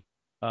ready.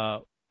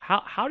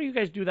 How do you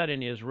guys do that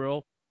in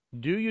Israel?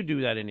 Do you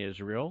do that in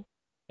Israel?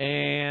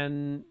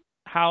 And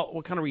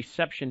what kind of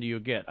reception do you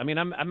get? I mean,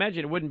 I imagine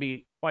it wouldn't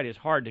be quite as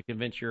hard to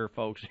convince your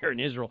folks here in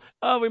Israel.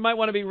 Oh, we might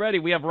want to be ready.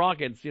 We have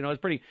rockets.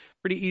 It's pretty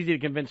easy to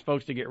convince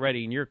folks to get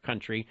ready in your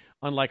country,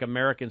 unlike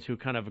Americans who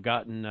kind of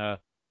gotten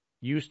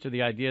used to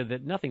the idea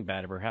that nothing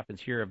bad ever happens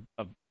here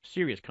of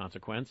serious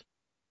consequence.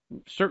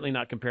 Certainly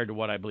not compared to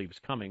what I believe is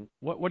coming.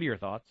 What are your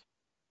thoughts?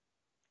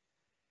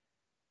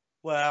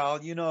 Well,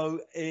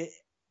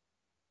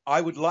 I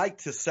would like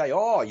to say,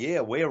 oh,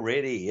 yeah, we're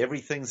ready.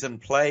 Everything's in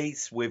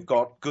place. We've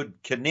got good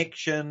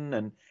connection,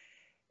 and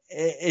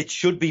it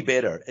should be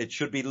better. It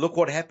should be, look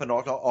what happened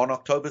on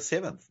October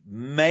 7th.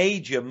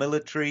 Major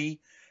military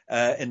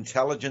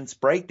intelligence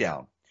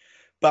breakdown.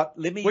 But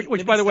let me...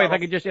 Which by the way, if I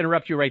could just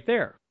interrupt you right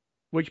there,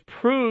 which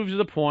proves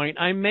the point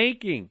I'm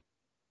making.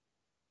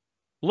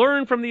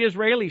 Learn from the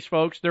Israelis,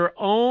 folks. Their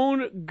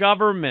own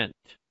government,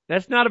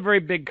 that's not a very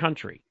big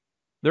country.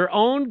 Their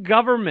own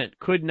government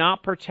could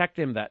not protect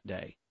them that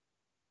day.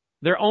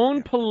 Their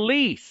own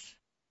police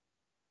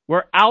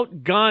were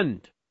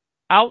outgunned,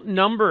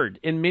 outnumbered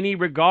in many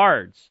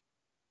regards.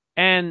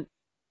 And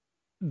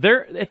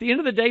at the end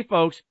of the day,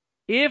 folks,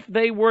 if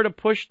they were to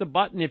push the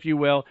button, if you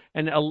will,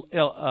 and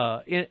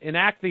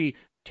enact the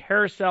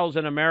terror cells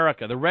in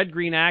America, the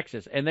red-green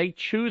axis, and they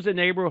choose a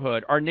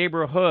neighborhood or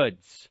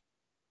neighborhoods,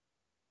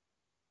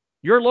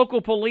 your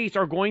local police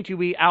are going to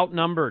be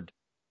outnumbered.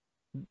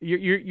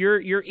 Your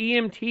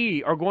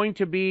EMT are going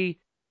to be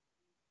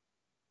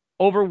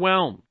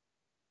overwhelmed.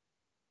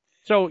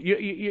 So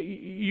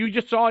you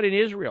just saw it in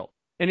Israel.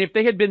 And if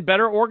they had been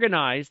better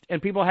organized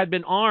and people had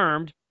been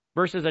armed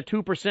versus a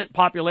 2%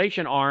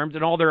 population armed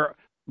and all their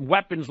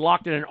weapons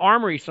locked in an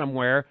armory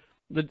somewhere,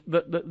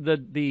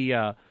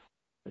 the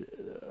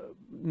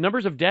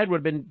numbers of dead would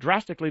have been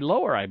drastically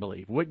lower, I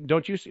believe.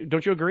 Don't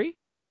you agree?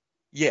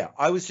 Yeah,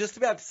 I was just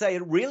about to say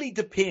it really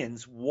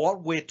depends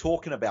what we're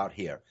talking about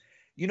here.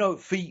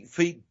 For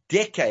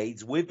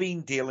decades, we've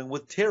been dealing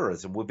with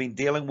terrorism. We've been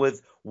dealing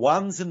with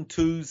ones and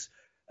twos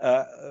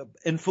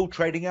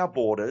infiltrating our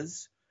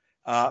borders,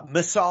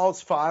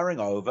 missiles firing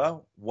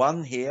over,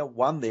 one here,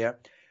 one there.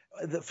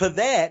 For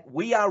that,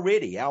 we are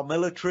ready. Our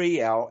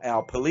military,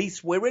 our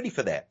police, we're ready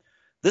for that.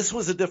 This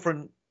was a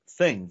different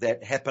thing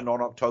that happened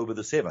on October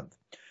the 7th.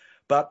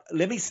 But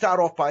let me start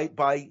off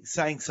by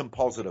saying some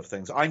positive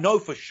things. I know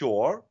for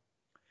sure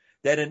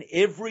that in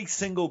every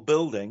single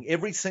building,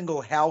 every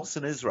single house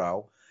in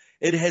Israel,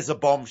 it has a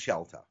bomb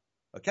shelter.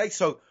 Okay,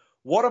 so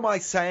what am I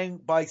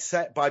saying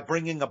by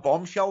bringing a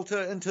bomb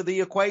shelter into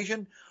the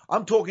equation?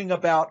 I'm talking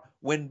about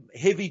when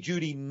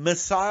heavy-duty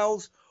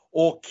missiles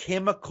or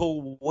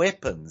chemical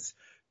weapons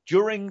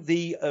during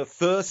the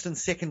First and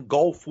Second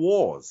Gulf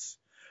Wars,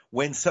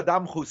 when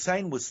Saddam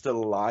Hussein was still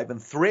alive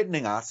and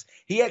threatening us,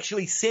 he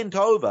actually sent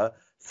over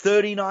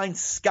 39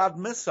 Scud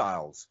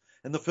missiles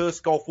in the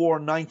First Gulf War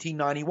in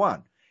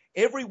 1991.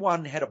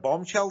 Everyone had a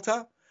bomb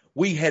shelter.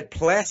 We had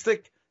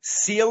plastic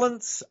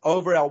sealants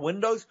over our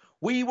windows.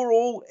 We were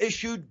all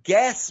issued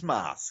gas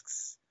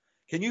masks.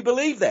 Can you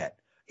believe that?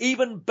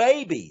 Even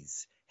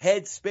babies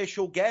had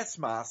special gas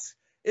masks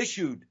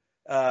issued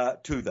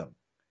to them.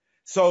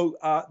 So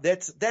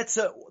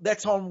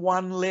that's on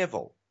one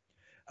level.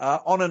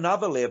 On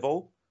another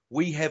level,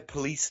 we have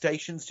police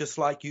stations, just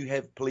like you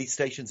have police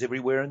stations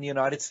everywhere in the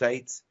United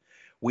States.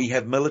 We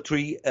have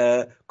military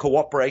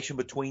cooperation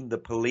between the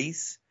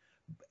police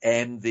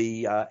and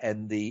the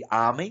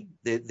army.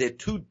 They're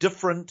two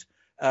different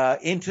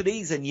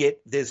entities, and yet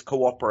there's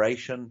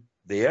cooperation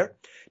there.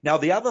 Now,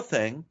 the other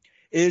thing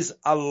is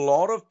a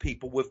lot of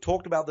people, we've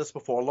talked about this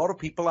before, a lot of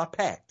people are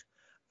packed,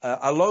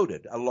 are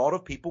loaded. A lot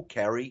of people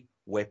carry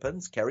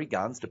weapons, carry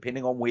guns,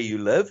 depending on where you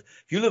live.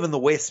 If you live in the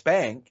West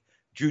Bank,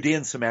 Judea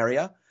and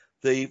Samaria,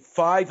 the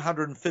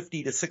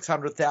 550 to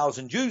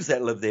 600,000 Jews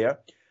that live there,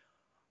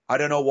 I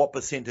don't know what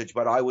percentage,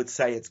 but I would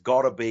say it's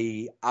got to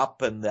be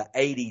up in the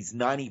 80s,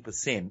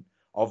 90%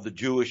 of the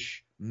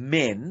Jewish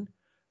men,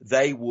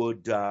 they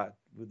would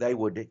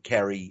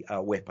carry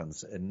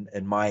weapons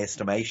in my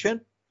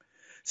estimation.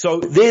 So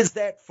there's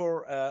that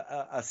for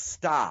a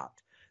start.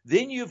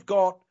 Then you've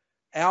got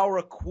our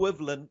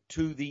equivalent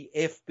to the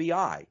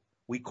FBI.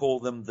 We call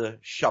them the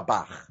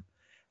Shabach.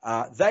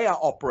 They are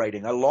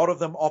operating. A lot of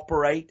them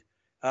operate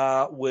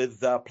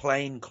with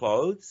plain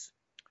clothes,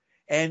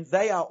 and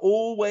they are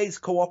always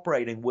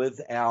cooperating with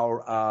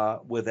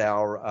our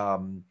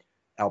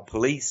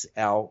police,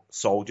 our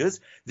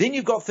soldiers. Then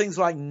you've got things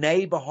like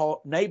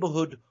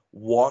neighborhood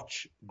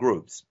watch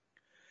groups.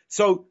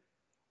 So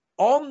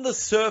on the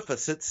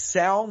surface, it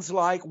sounds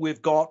like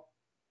we've got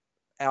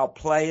our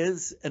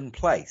players in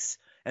place,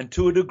 and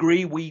to a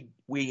degree we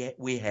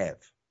have.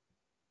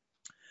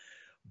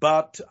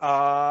 But,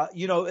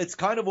 it's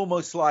kind of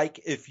almost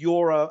like if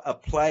you're a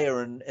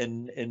player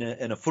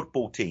in a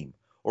football team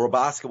or a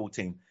basketball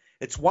team,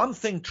 it's one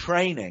thing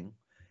training.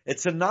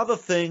 It's another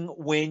thing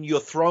when you're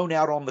thrown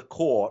out on the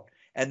court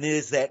and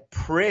there's that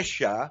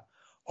pressure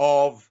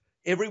of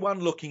everyone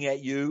looking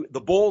at you.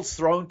 The ball's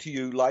thrown to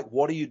you like,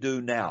 what do you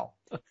do now?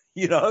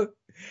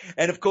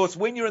 And of course,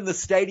 when you're in the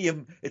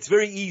stadium, it's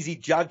very easy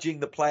judging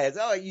the players.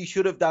 Oh, you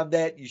should have done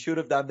that. You should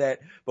have done that.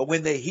 But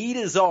when the heat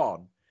is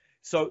on,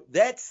 so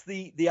that's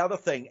the other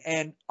thing.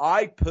 And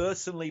I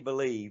personally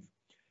believe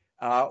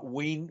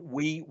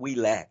we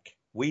lack.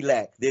 We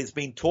lack. There's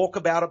been talk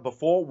about it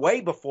before,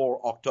 way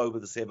before October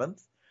the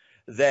 7th,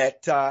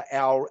 that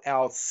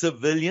our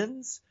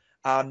civilians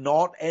are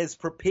not as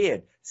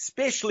prepared,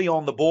 especially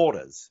on the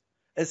borders.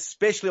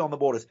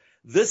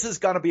 This is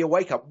going to be a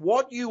wake up.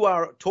 What you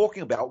are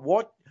talking about,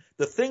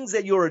 the things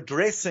that you're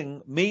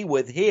addressing me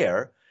with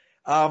here,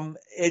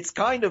 it's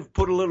kind of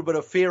put a little bit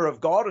of fear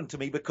of God into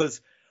me,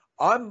 because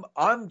I'm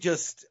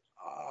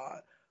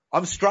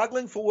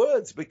struggling for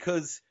words,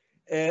 because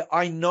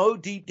I know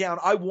deep down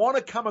I want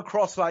to come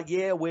across like,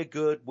 yeah, we're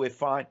good, we're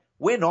fine.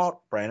 We're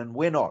not, Brannon.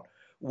 We're not.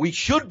 We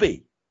should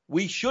be.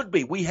 We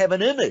have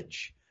an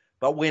image,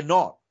 but we're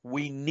not.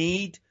 We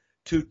need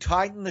to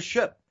tighten the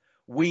ship.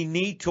 We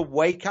need to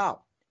wake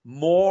up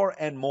more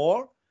and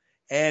more.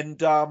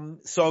 And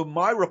so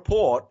my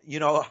report,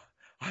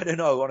 I don't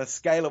know, on a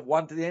scale of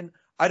 1 to 10,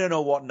 I don't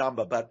know what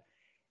number, but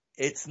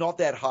it's not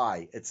that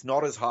high. It's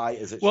not as high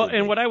as it should be. Well,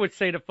 and what I would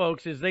say to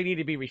folks is they need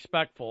to be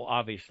respectful,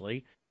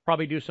 obviously,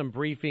 probably do some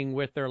briefing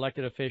with their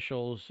elected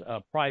officials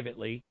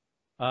privately,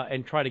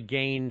 and try to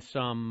gain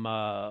some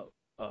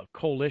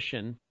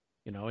coalition,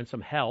 and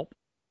some help.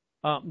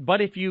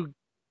 But if you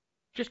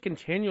just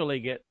continually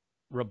get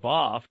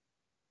rebuffed,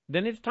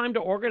 then it's time to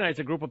organize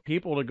a group of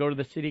people to go to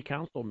the city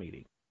council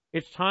meeting.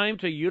 It's time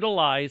to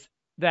utilize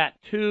that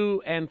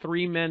 2 and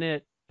 3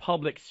 minute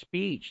public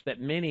speech that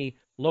many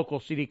local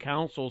city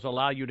councils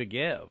allow you to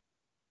give,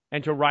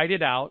 and to write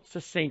it out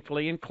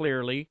succinctly and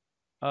clearly,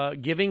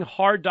 giving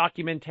hard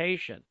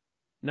documentation.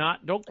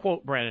 Don't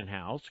quote Brannon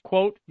Howse,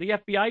 quote the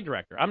FBI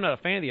director. I'm not a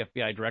fan of the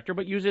FBI director,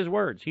 but use his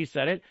words. He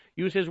said it.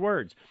 Use his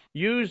words.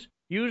 Use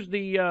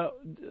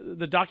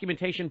the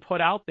documentation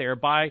put out there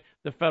by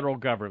the federal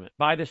government,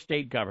 by the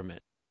state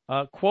government.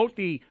 Quote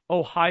the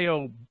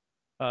Ohio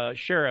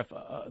sheriff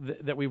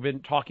that we've been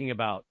talking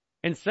about,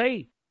 and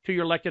say to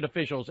your elected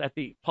officials at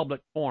the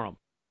public forum,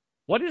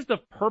 what is the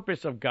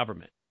purpose of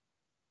government?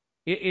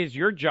 Is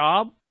your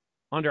job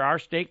under our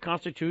state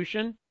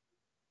constitution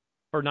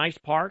for nice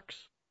parks?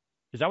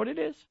 Is that what it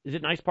is? Is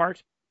it nice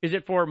parks? Is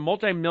it for a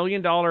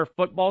multi-million-dollar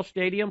football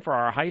stadium for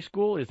our high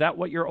school? Is that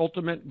what your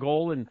ultimate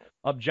goal and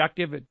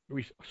objective and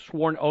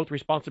sworn oath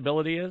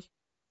responsibility is?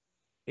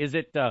 Is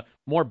it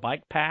more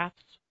bike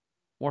paths,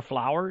 more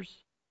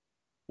flowers?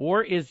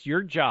 Or is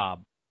your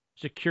job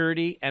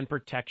security and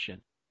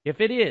protection?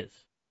 If it is,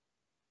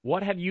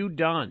 what have you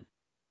done?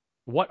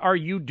 What are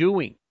you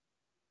doing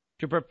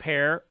to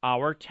prepare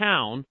our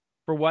town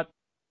for what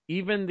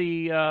even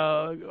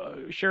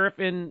the sheriff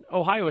in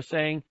Ohio is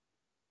saying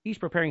he's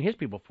preparing his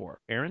people for?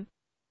 Aaron?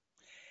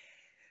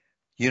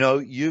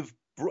 You're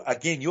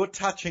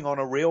touching on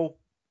a real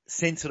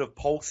sensitive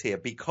pulse here,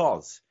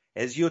 because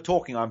as you're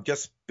talking, I'm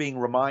just being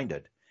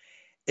reminded,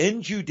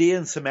 in Judea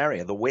and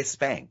Samaria, the West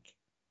Bank,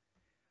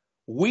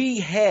 we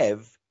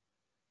have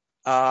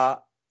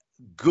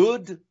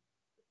good,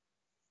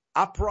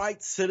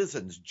 upright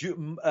citizens.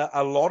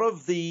 A lot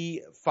of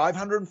the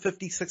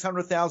 550,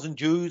 600,000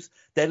 Jews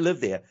that live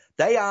there,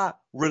 they are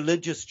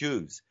religious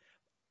Jews.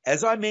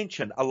 As I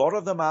mentioned, a lot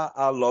of them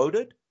are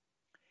loaded.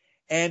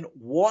 And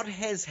what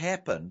has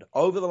happened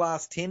over the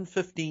last 10,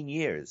 15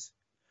 years,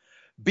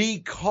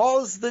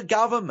 because the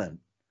government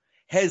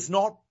has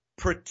not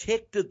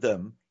protected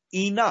them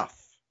enough,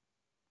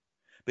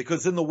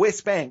 because in the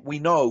West Bank, we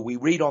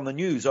read on the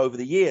news over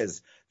the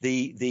years,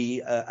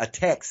 the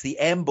attacks, the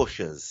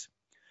ambushes.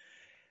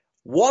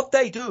 What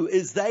they do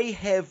is they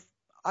have,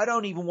 I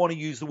don't even want to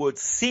use the word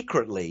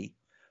secretly,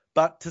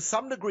 but to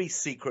some degree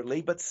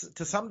secretly, but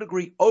to some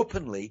degree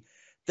openly,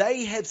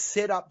 they have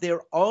set up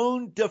their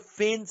own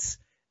defense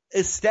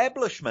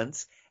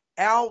establishments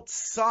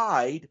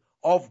outside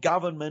of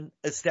government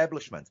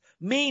establishments.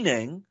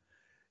 Meaning,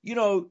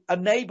 a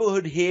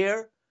neighborhood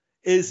here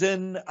is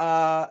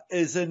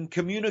in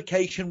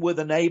communication with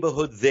a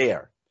neighborhood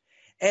there.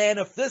 And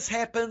if this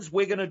happens,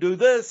 we're going to do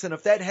this. And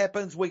if that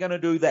happens, we're going to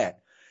do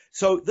that.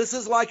 So this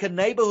is like a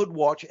neighborhood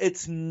watch.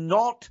 It's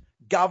not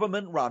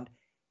government run.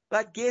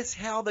 But guess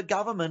how the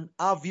government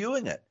are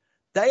viewing it?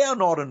 They are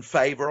not in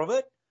favor of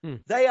it.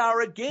 They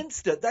are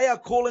against it. They are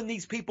calling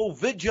these people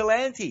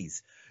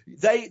vigilantes.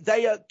 They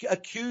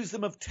accuse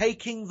them of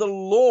taking the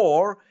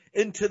law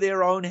into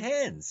their own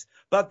hands.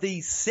 But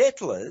these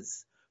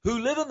settlers who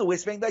live in the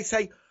West Bank, they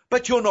say,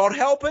 but you're not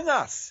helping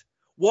us.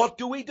 What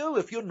do we do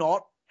if you're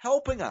not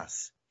helping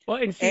us?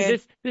 Well, and see,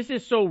 this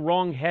is so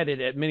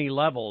wrong-headed at many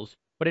levels,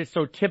 but it's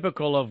so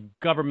typical of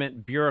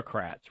government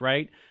bureaucrats,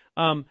 right?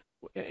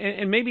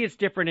 and maybe it's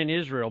different in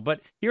Israel,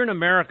 but here in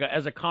America,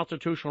 as a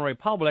constitutional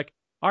republic,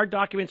 our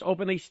documents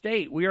openly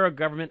state we are a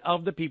government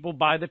of the people,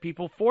 by the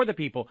people, for the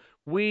people.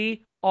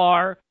 We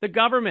are the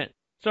government.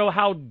 So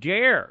how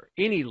dare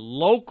any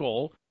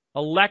local,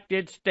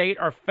 elected, state,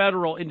 or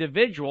federal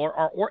individual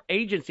or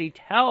agency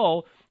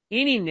tell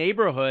any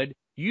neighborhood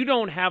you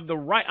don't have the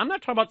right. I'm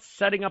not talking about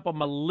setting up a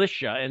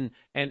militia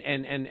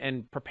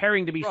and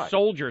preparing to be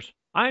soldiers.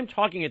 I'm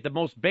talking at the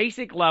most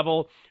basic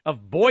level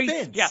of Boy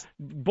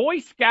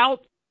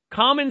Scout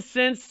common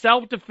sense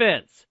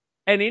self-defense.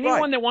 And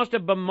anyone that wants to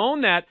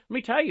bemoan that, let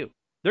me tell you,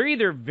 they're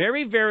either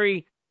very,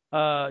 very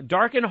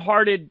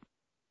dark-hearted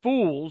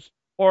fools,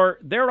 or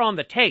they're on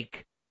the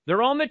take.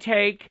 They're on the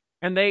take,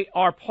 and they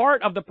are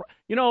part of the.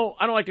 I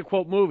don't like to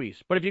quote movies,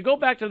 but if you go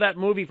back to that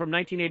movie from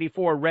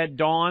 1984, Red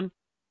Dawn,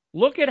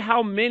 look at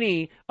how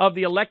many of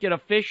the elected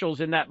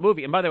officials in that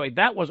movie. And by the way,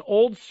 that was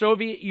old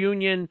Soviet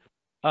Union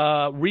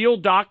real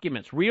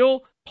documents,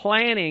 real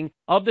planning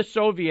of the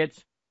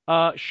Soviets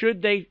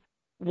should they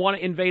want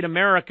to invade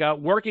America,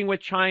 working with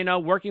China,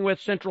 working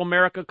with Central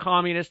America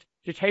communists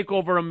to take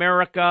over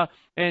America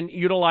and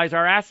utilize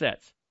our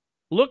assets.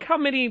 Look how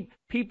many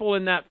people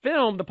in that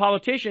film, the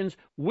politicians,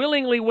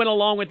 willingly went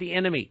along with the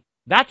enemy.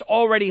 That's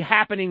already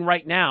happening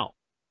right now.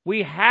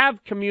 We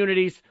have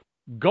communities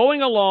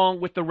going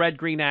along with the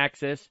red-green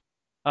axis,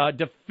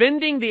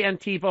 defending the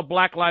Antifa,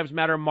 Black Lives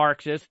Matter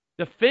Marxists,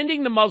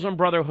 defending the Muslim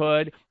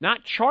Brotherhood,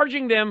 not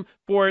charging them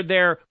for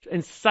their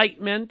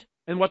incitement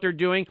and what they're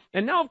doing.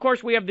 And now, of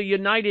course, we have the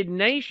United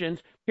Nations.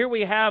 Here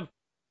we have,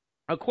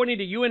 according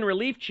to UN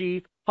Relief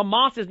Chief,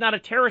 Hamas is not a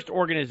terrorist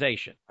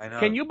organization. I know.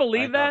 Can you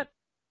believe that?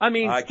 I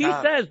mean, he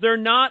says they're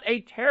not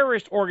a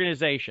terrorist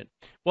organization.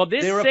 Well,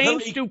 this same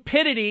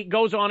stupidity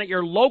goes on at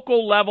your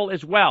local level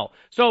as well.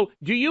 So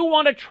do you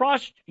want to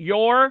trust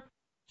your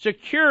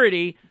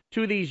security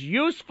to these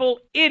useful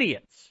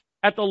idiots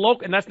at the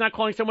local? And that's not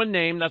calling someone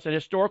name. That's a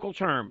historical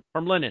term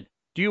from Lenin.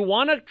 Do you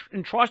want to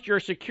entrust your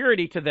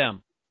security to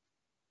them?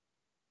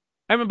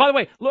 I mean, by the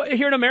way, look,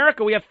 here in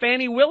America, we have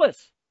Fannie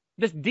Willis,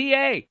 this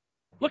DA.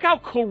 Look how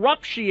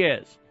corrupt she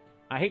is.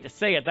 I hate to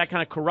say it, that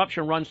kind of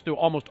corruption runs through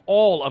almost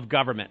all of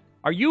government.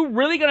 Are you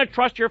really going to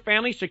trust your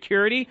family's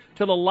security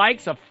to the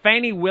likes of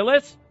Fannie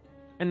Willis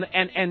and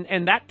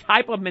that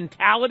type of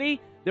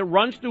mentality that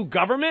runs through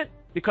government?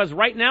 Because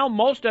right now,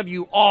 most of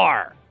you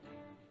are.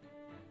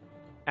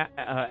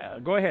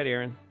 Go ahead,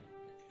 Aaron.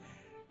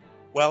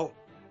 Well,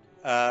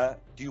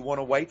 do you want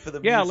to wait for the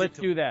music? Yeah, let's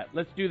do that.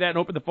 Let's do that and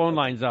open the phone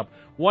lines up.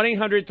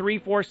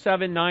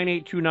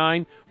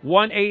 1-800-347-9829.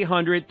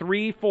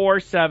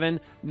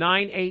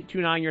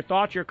 1-800-347-9829. Your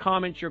thoughts, your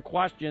comments, your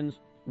questions.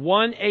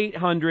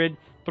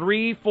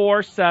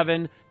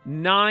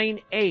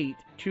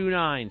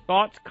 1-800-347-9829.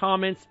 Thoughts,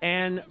 comments,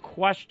 and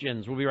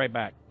questions. We'll be right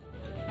back.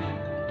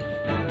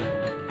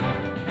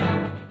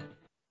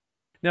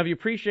 Now, if you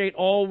appreciate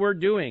all we're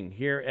doing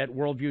here at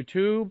Worldview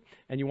Tube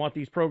and you want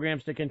these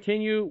programs to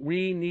continue,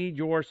 we need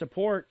your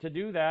support to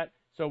do that.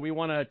 So we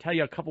want to tell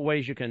you a couple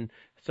ways you can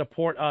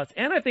support us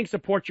and I think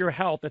support your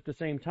health at the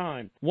same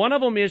time. One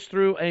of them is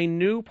through a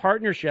new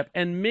partnership,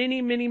 and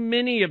many, many,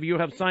 many of you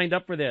have signed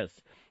up for this.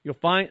 You'll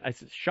find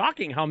it's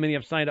shocking how many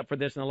have signed up for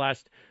this in the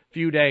last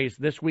few days,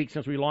 this week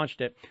since we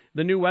launched it.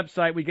 The new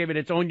website, we gave it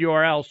its own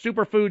URL,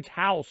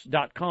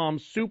 superfoodshouse.com,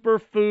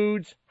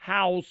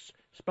 superfoodshouse,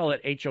 spell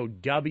it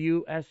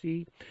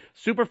Howse,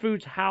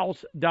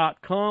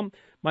 superfoodshouse.com.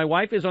 My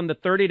wife is on the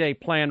 30-day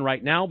plan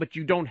right now, but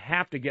you don't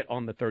have to get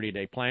on the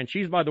 30-day plan.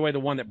 She's, by the way, the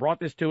one that brought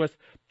this to us,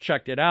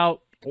 checked it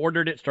out,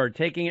 ordered it, started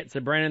taking it,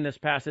 said, Brannon, this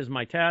passes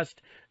my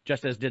test,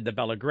 just as did the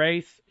Bella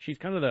Grace. She's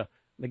kind of the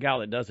gal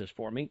that does this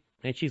for me,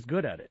 and she's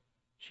good at it.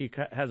 She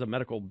has a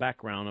medical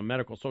background, a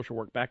medical social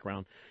work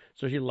background,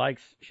 so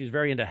she's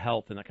very into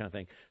health and that kind of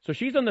thing. So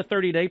she's on the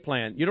 30-day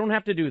plan. You don't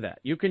have to do that.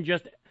 You can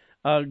just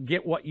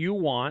get what you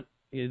want.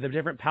 The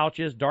different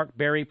pouches, dark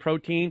berry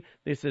protein.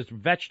 This is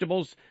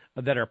vegetables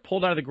that are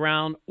pulled out of the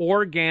ground,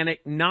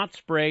 organic, not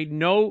sprayed,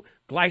 no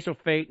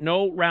glyphosate,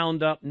 no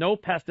Roundup, no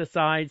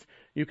pesticides.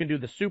 You can do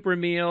the super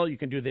meal. You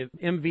can do the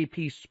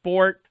MVP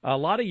Sport. A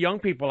lot of young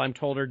people, I'm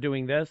told, are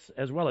doing this,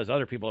 as well as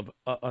other people of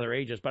other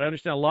ages. But I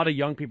understand a lot of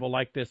young people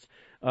like this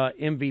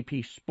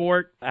MVP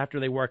Sport after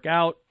they work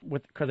out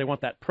because they want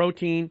that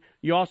protein.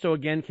 You also,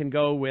 again, can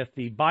go with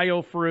the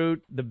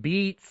BioFruit, the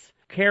beets,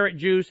 carrot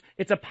juice.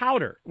 It's a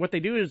powder. What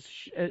they do is,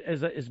 as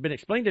has been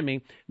explained to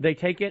me, they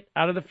take it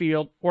out of the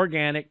field,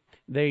 organic,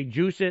 they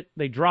juice it,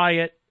 they dry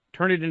it,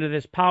 turn it into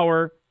this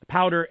powder,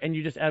 and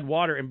you just add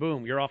water, and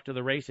boom, you're off to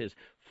the races.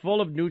 Full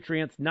of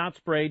nutrients, not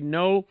sprayed,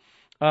 no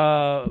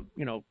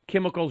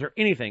chemicals or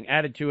anything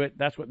added to it.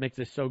 That's what makes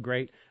this so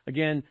great.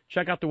 Again,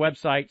 check out the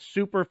website,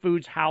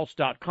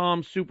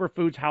 superfoodshouse.com,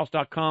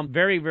 superfoodshouse.com.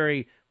 Very,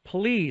 very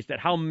pleased at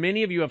how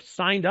many of you have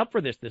signed up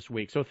for this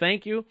week. So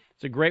thank you.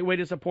 It's a great way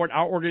to support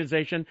our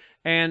organization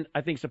and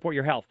I think support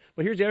your health.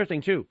 But here's the other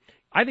thing too.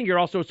 I think you're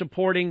also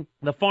supporting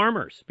the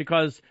farmers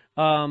because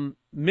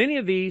many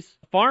of these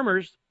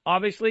farmers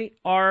obviously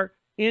are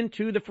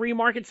into the free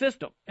market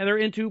system and they're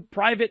into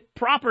private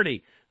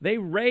property. They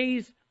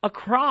raise a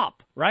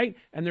crop, right?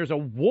 And there's a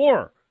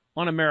war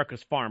on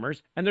America's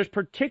farmers, and there's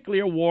particularly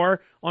a war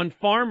on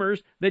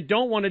farmers that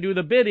don't want to do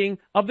the bidding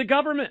of the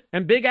government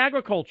and big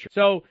agriculture.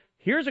 So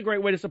here's a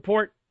great way to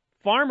support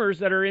farmers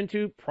that are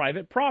into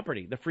private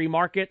property, the free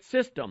market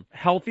system,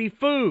 healthy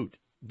food.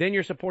 Then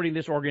you're supporting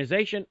this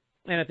organization,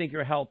 and I think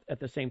your health at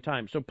the same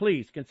time. So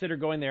please consider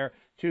going there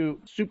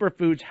to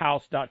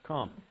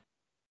superfoodshowse.com.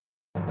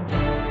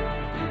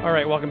 All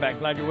right, welcome back.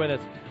 Glad you're with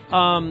us.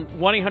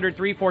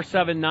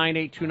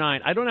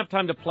 1-800-347-9829. I don't have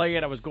time to play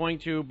it. I was going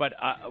to, but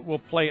we'll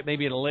play it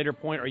maybe at a later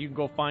point, or you can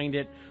go find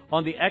it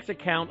on the X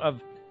account of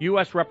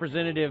U.S.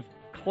 Representative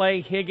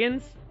Clay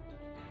Higgins.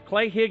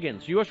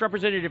 U.S.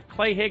 Representative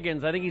Clay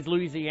Higgins, I think he's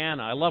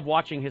Louisiana. I love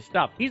watching his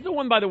stuff. He's the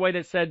one, by the way,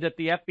 that said that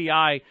the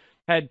FBI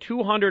had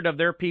 200 of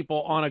their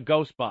people on a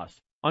ghost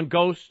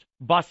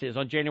buses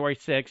on January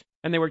 6th,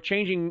 and they were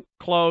changing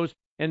clothes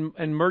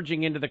and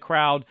merging into the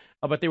crowd,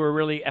 but they were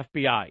really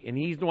FBI. And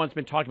he's the one that's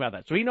been talking about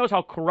that. So he knows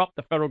how corrupt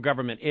the federal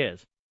government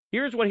is.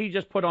 Here's what he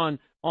just put on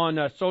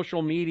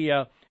social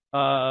media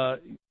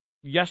today.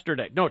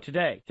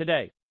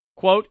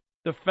 Quote,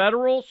 "The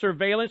federal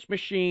surveillance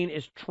machine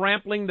is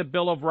trampling the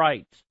Bill of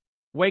Rights.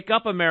 Wake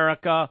up,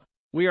 America.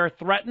 We are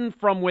threatened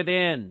from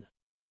within.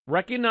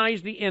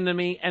 Recognize the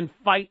enemy and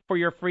fight for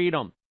your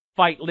freedom.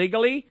 Fight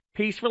legally,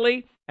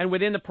 peacefully, and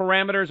within the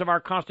parameters of our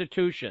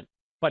Constitution.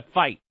 But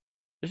fight."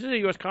 This is a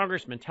U.S.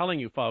 Congressman telling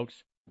you,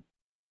 folks,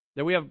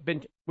 that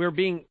we're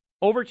being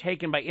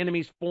overtaken by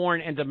enemies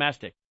foreign and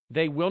domestic.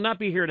 They will not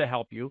be here to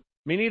help you.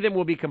 Many of them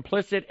will be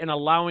complicit in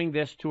allowing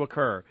this to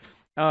occur.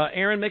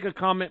 Aaron, make a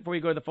comment before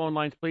you go to the phone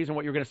lines, please, on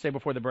what you're going to say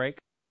before the break.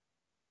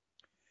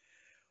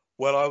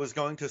 Well, I was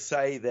going to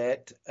say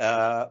that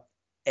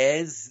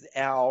as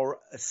our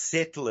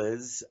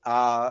settlers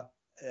are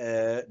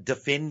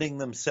defending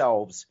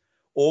themselves,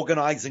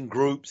 organizing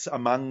groups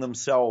among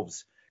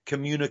themselves,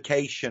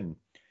 communication,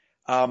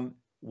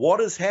 what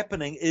is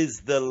happening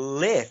is the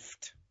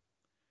left,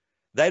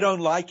 they don't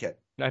like it.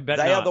 I bet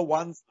they not. are the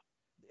ones,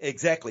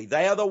 exactly.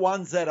 They are the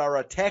ones that are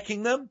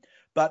attacking them.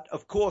 But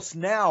of course,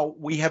 now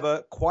we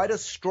have quite a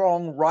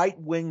strong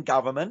right-wing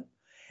government,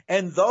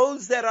 and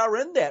those that are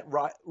in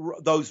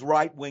those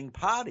right-wing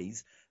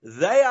parties,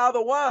 they are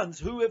the ones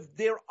who have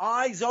their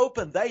eyes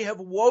open. They have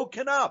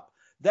woken up.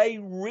 They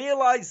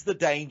realize the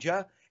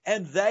danger,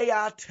 and they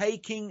are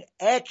taking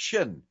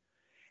action.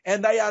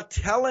 And they are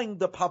telling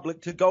the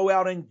public to go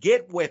out and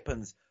get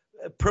weapons.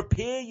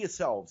 Prepare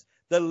yourselves.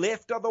 The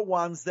left are the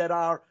ones that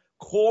are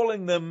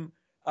calling them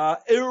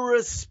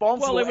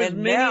irresponsible. Well, it was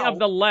many of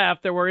the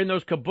left that were in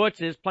those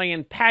kibbutzes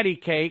playing patty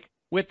cake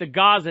with the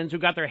Gazans who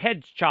got their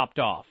heads chopped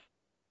off.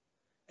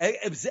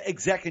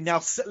 Exactly.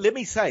 Now, let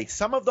me say,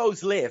 some of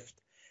those left,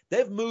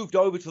 they've moved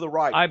over to the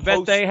right. I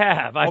bet they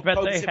have.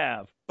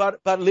 But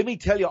let me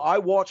tell you, I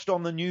watched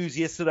on the news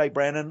yesterday,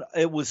 Brannon.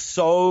 It was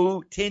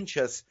so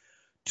tense.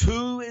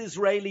 2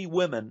 Israeli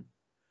women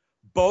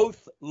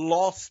both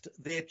lost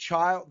their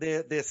child,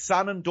 their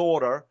son and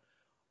daughter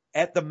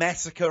at the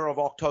massacre of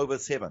October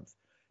 7th.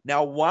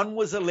 Now, one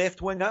was a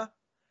left-winger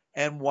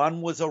and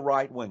one was a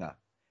right-winger.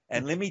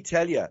 And let me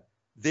tell you,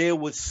 there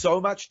was so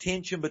much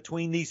tension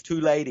between these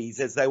 2 ladies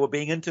as they were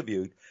being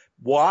interviewed.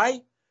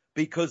 Why?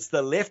 Because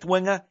the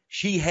left-winger,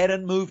 she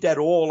hadn't moved at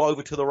all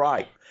over to the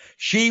right.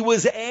 She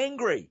was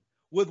angry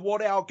with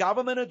what our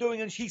government are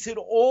doing, and she said,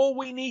 all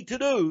we need to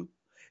do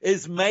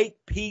is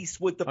make peace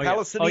with the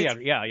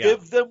Palestinians,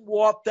 give them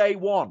what they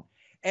want.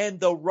 And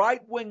the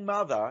right-wing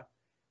mother,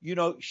 you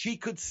know, she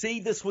could see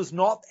this was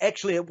not,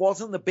 actually it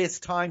wasn't the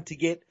best time to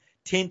get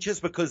tensions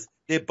because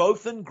they're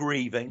both in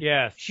grieving.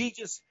 Yes. She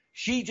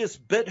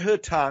just bit her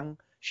tongue.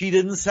 She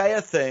didn't say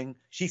a thing.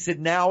 She said,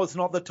 now is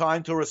not the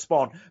time to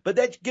respond. But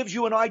that gives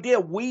you an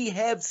idea. We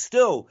have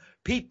still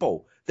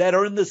people that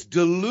are in this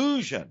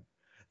delusion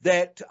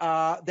that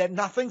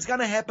nothing's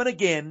going to happen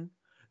again,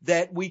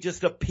 that we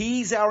just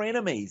appease our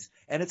enemies,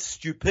 and it's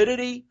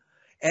stupidity,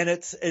 and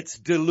it's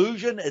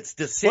delusion, it's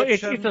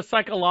deception. Well, it's a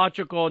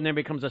psychological, and then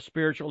becomes a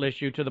spiritual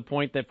issue to the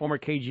point that former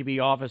KGB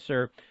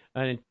officer,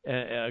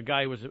 a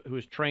guy who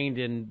was trained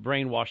in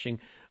brainwashing,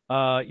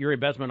 Yuri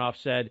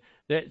Bezmenov, said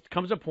that it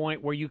comes a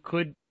point where you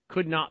could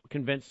not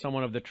convince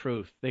someone of the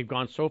truth. They've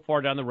gone so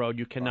far down the road,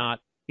 you cannot.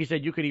 He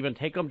said you could even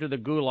take them to the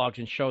gulags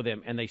and show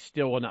them, and they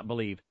still will not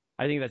believe.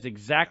 I think that's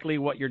exactly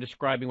what you're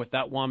describing with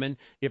that woman.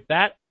 If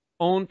that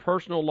own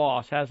personal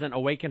loss hasn't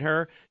awakened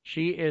her,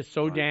 she is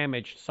so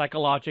damaged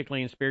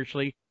psychologically and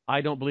spiritually,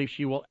 I don't believe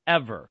she will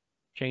ever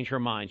change her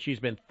mind. She's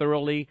been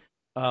thoroughly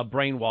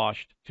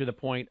brainwashed to the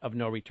point of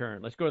no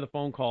return. Let's go to the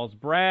phone calls.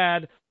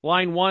 Brad,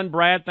 line 1.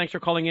 Brad, thanks for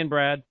calling in,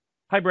 Brad.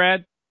 Hi,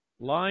 Brad.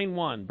 Line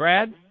 1.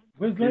 Brad?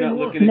 You're not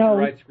looking at your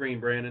right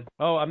screen, Brannon.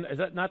 Oh, is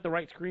that not the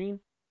right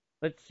screen?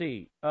 Let's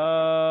see.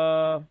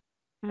 That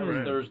was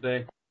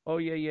Thursday. Oh,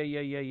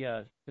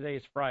 yeah. Today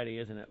is Friday,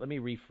 isn't it? Let me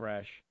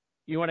refresh.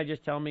 You want to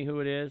just tell me who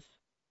it is?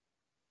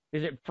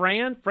 Is it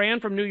Fran? Fran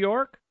from New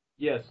York?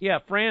 Yes. Yeah,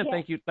 Fran.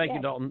 Yes. Thank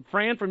you, Dalton.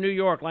 Fran from New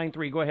York, line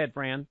 3. Go ahead,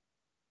 Fran.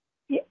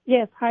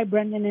 Yes. Hi,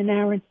 Brendan and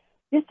Aaron.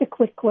 Just a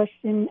quick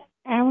question.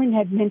 Aaron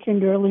had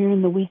mentioned earlier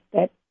in the week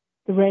that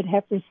the red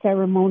heifer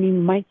ceremony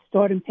might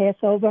start in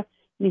Passover, and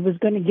he was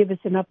going to give us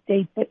an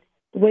update, but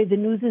the way the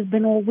news has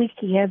been all week,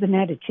 he hasn't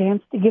had a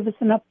chance to give us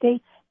an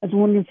update. I was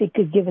wondering if he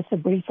could give us a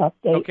brief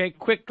update. Okay,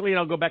 quickly, and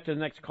I'll go back to the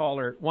next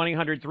caller.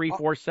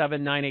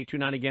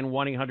 1-800-347-9829. Again,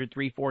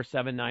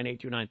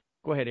 1-800-347-9829.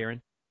 Go ahead,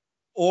 Aaron.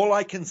 All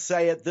I can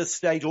say at this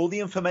stage, all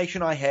the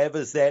information I have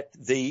is that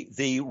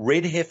the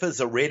red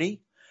heifers are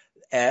ready.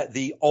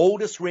 The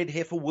oldest red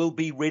heifer will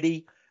be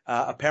ready.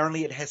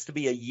 Apparently, it has to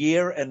be a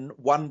year and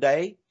 1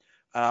 day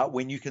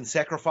when you can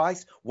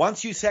sacrifice.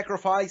 Once you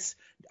sacrifice,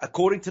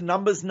 according to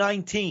Numbers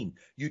 19,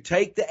 you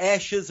take the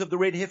ashes of the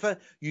red heifer,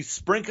 you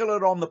sprinkle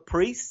it on the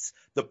priests.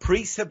 The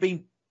priests have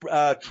been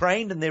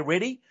trained and they're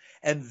ready.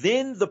 And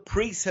then the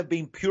priests have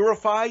been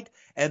purified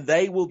and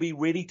they will be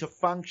ready to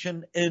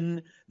function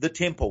in the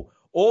temple.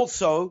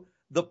 Also,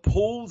 the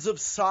pools of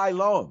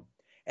Siloam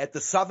at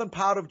the southern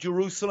part of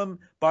Jerusalem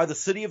by the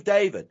city of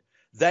David,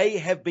 they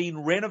have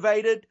been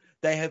renovated,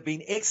 they have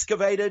been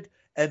excavated,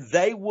 and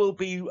they will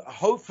be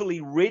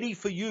hopefully ready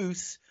for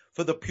use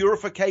for the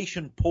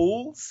purification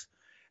pools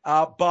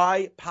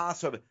by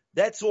Passover.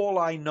 That's all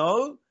I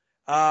know.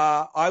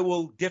 I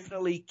will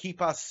definitely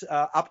keep us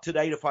up to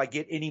date if I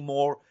get any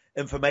more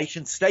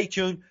information. Stay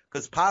tuned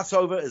because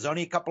Passover is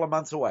only a couple of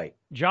months away.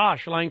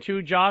 Josh, line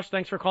 2. Josh,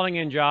 thanks for calling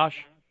in,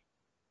 Josh.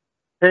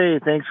 Hey,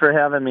 thanks for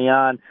having me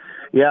on.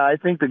 Yeah, I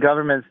think the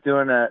government's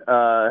doing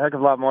a heck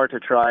of a lot more to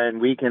try and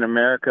weaken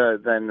America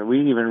than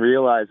we even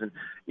realize. And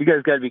you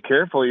guys got to be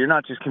careful. You're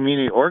not just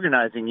community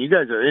organizing. You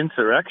guys are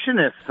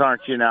insurrectionists,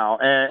 aren't you now?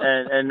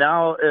 And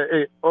now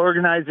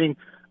organizing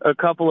a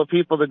couple of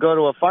people to go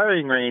to a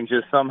firing range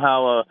is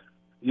somehow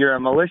you're a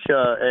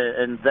militia,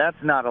 and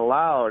that's not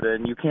allowed.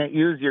 And you can't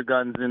use your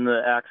guns in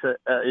the access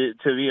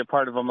to be a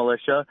part of a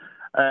militia.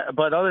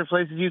 But other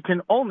places you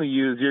can only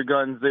use your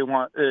guns they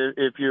want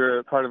if you're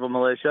a part of a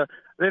militia.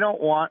 They don't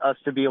want us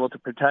to be able to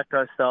protect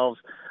ourselves.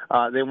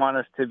 They want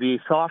us to be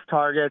soft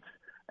targets,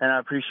 and I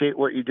appreciate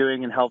what you're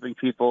doing in helping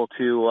people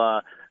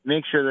to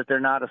make sure that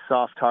they're not a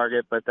soft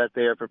target, but that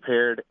they are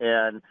prepared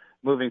and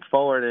moving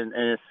forward. And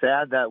it's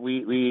sad that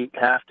we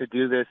have to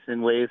do this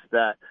in ways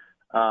that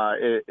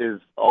is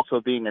also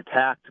being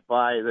attacked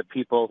by the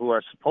people who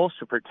are supposed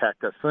to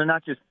protect us. So they're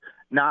not just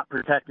not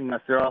protecting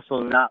us, they're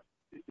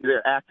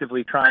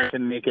actively trying to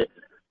make it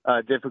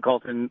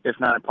difficult and, if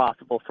not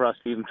impossible, for us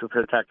even to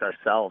protect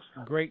ourselves.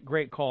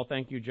 Great call.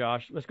 Thank you,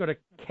 Josh. Let's go to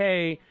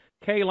Kay.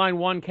 Kay, line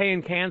 1, Kay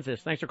in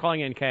Kansas. Thanks for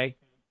calling in, Kay.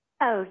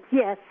 Oh,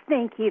 yes.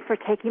 Thank you for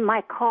taking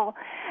my call.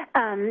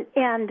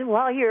 And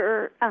while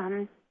you're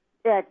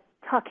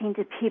talking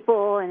to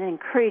people and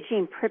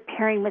encouraging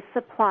preparing with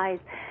supplies,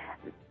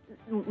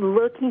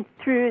 looking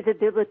through the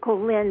biblical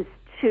lens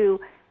to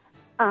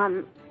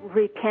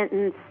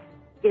repentance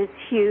is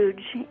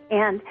huge.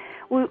 And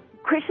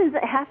Christians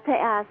have to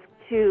ask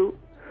who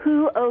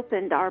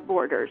opened our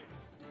borders?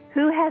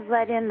 Who has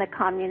let in the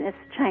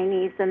communists,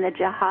 Chinese, and the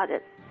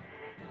jihadists?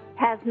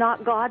 Has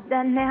not God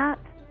done that?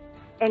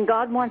 And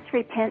God wants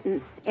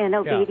repentance and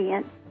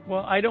obedience. Yeah.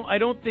 Well, I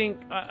don't think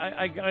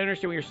I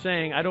understand what you're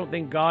saying. I don't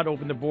think God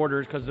opened the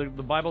borders because the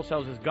Bible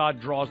tells us God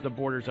draws the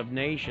borders of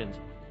nations.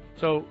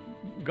 So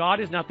God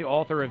is not the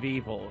author of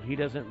evil.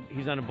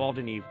 He's not involved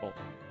in evil.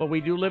 But we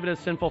do live in a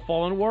sinful,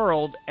 fallen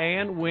world,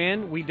 and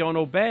when we don't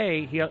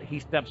obey, he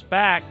steps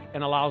back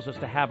and allows us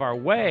to have our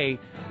way,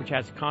 which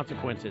has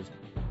consequences.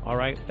 All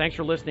right? Thanks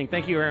for listening.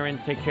 Thank you, Aaron.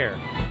 Take care.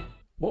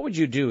 What would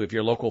you do if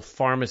your local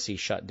pharmacy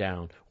shut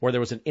down, or there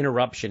was an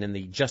interruption in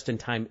the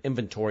just-in-time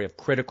inventory of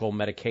critical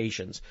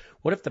medications?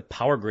 What if the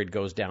power grid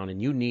goes down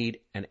and you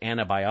need an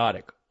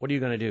antibiotic? What are you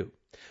going to do?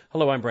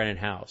 Hello, I'm Brannon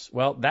Howse.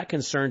 Well, that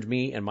concerned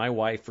me and my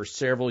wife for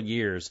several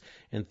years,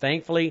 and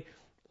thankfully,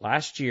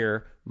 last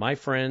year, my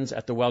friends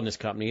at the Wellness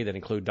Company, that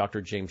include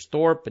Dr. James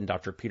Thorpe and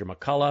Dr. Peter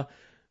McCullough,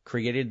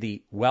 created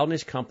the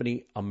Wellness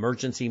Company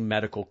Emergency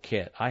Medical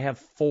Kit. I have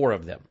 4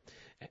 of them.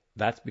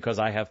 That's because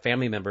I have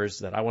family members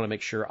that I want to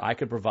make sure I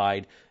could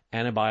provide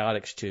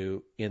antibiotics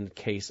to in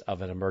case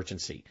of an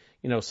emergency.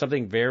 You know,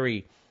 something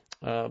very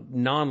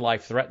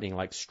non-life-threatening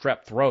like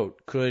strep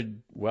throat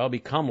could, well,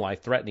 become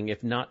life-threatening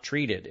if not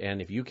treated.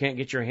 And if you can't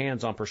get your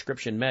hands on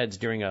prescription meds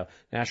during a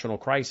national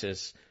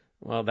crisis,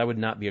 well, that would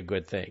not be a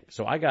good thing.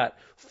 So I got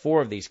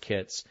 4 of these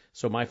kits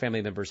so my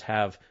family members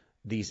have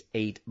these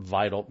 8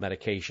 vital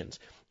medications.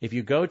 If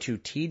you go to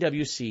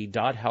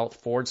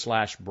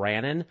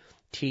twc.health/Brannon,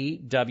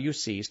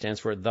 TWC stands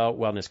for The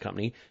Wellness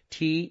Company,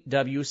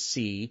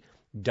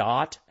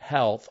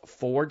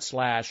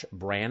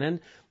 twc.health/Brannon,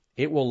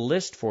 it will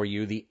list for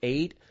you the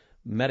 8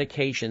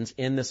 medications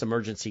in this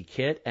emergency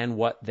kit and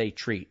what they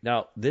treat.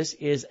 Now, this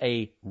is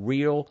a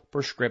real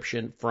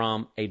prescription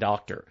from a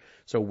doctor.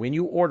 So when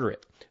you order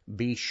it,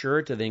 be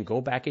sure to then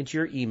go back into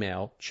your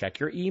email, check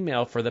your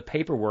email for the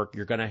paperwork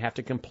you're going to have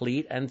to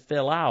complete and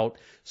fill out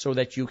so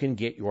that you can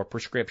get your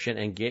prescription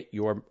and get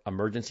your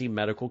emergency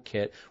medical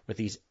kit with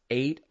these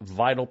 8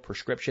 vital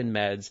prescription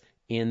meds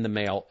in the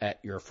mail at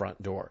your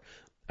front door.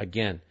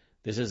 Again,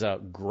 this is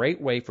a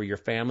great way for your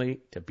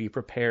family to be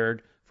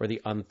prepared for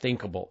the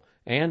unthinkable.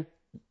 And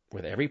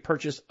with every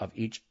purchase of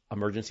each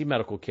emergency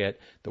medical kit,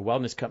 the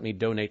wellness company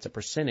donates a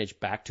percentage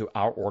back to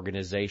our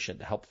organization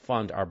to help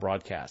fund our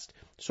broadcast.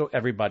 So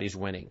everybody's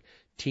winning.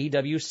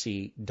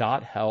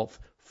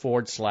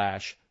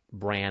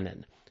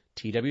 twc.health/Brannon.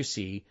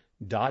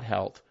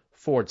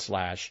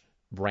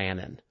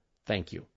 twc.health/Brannon. Thank you.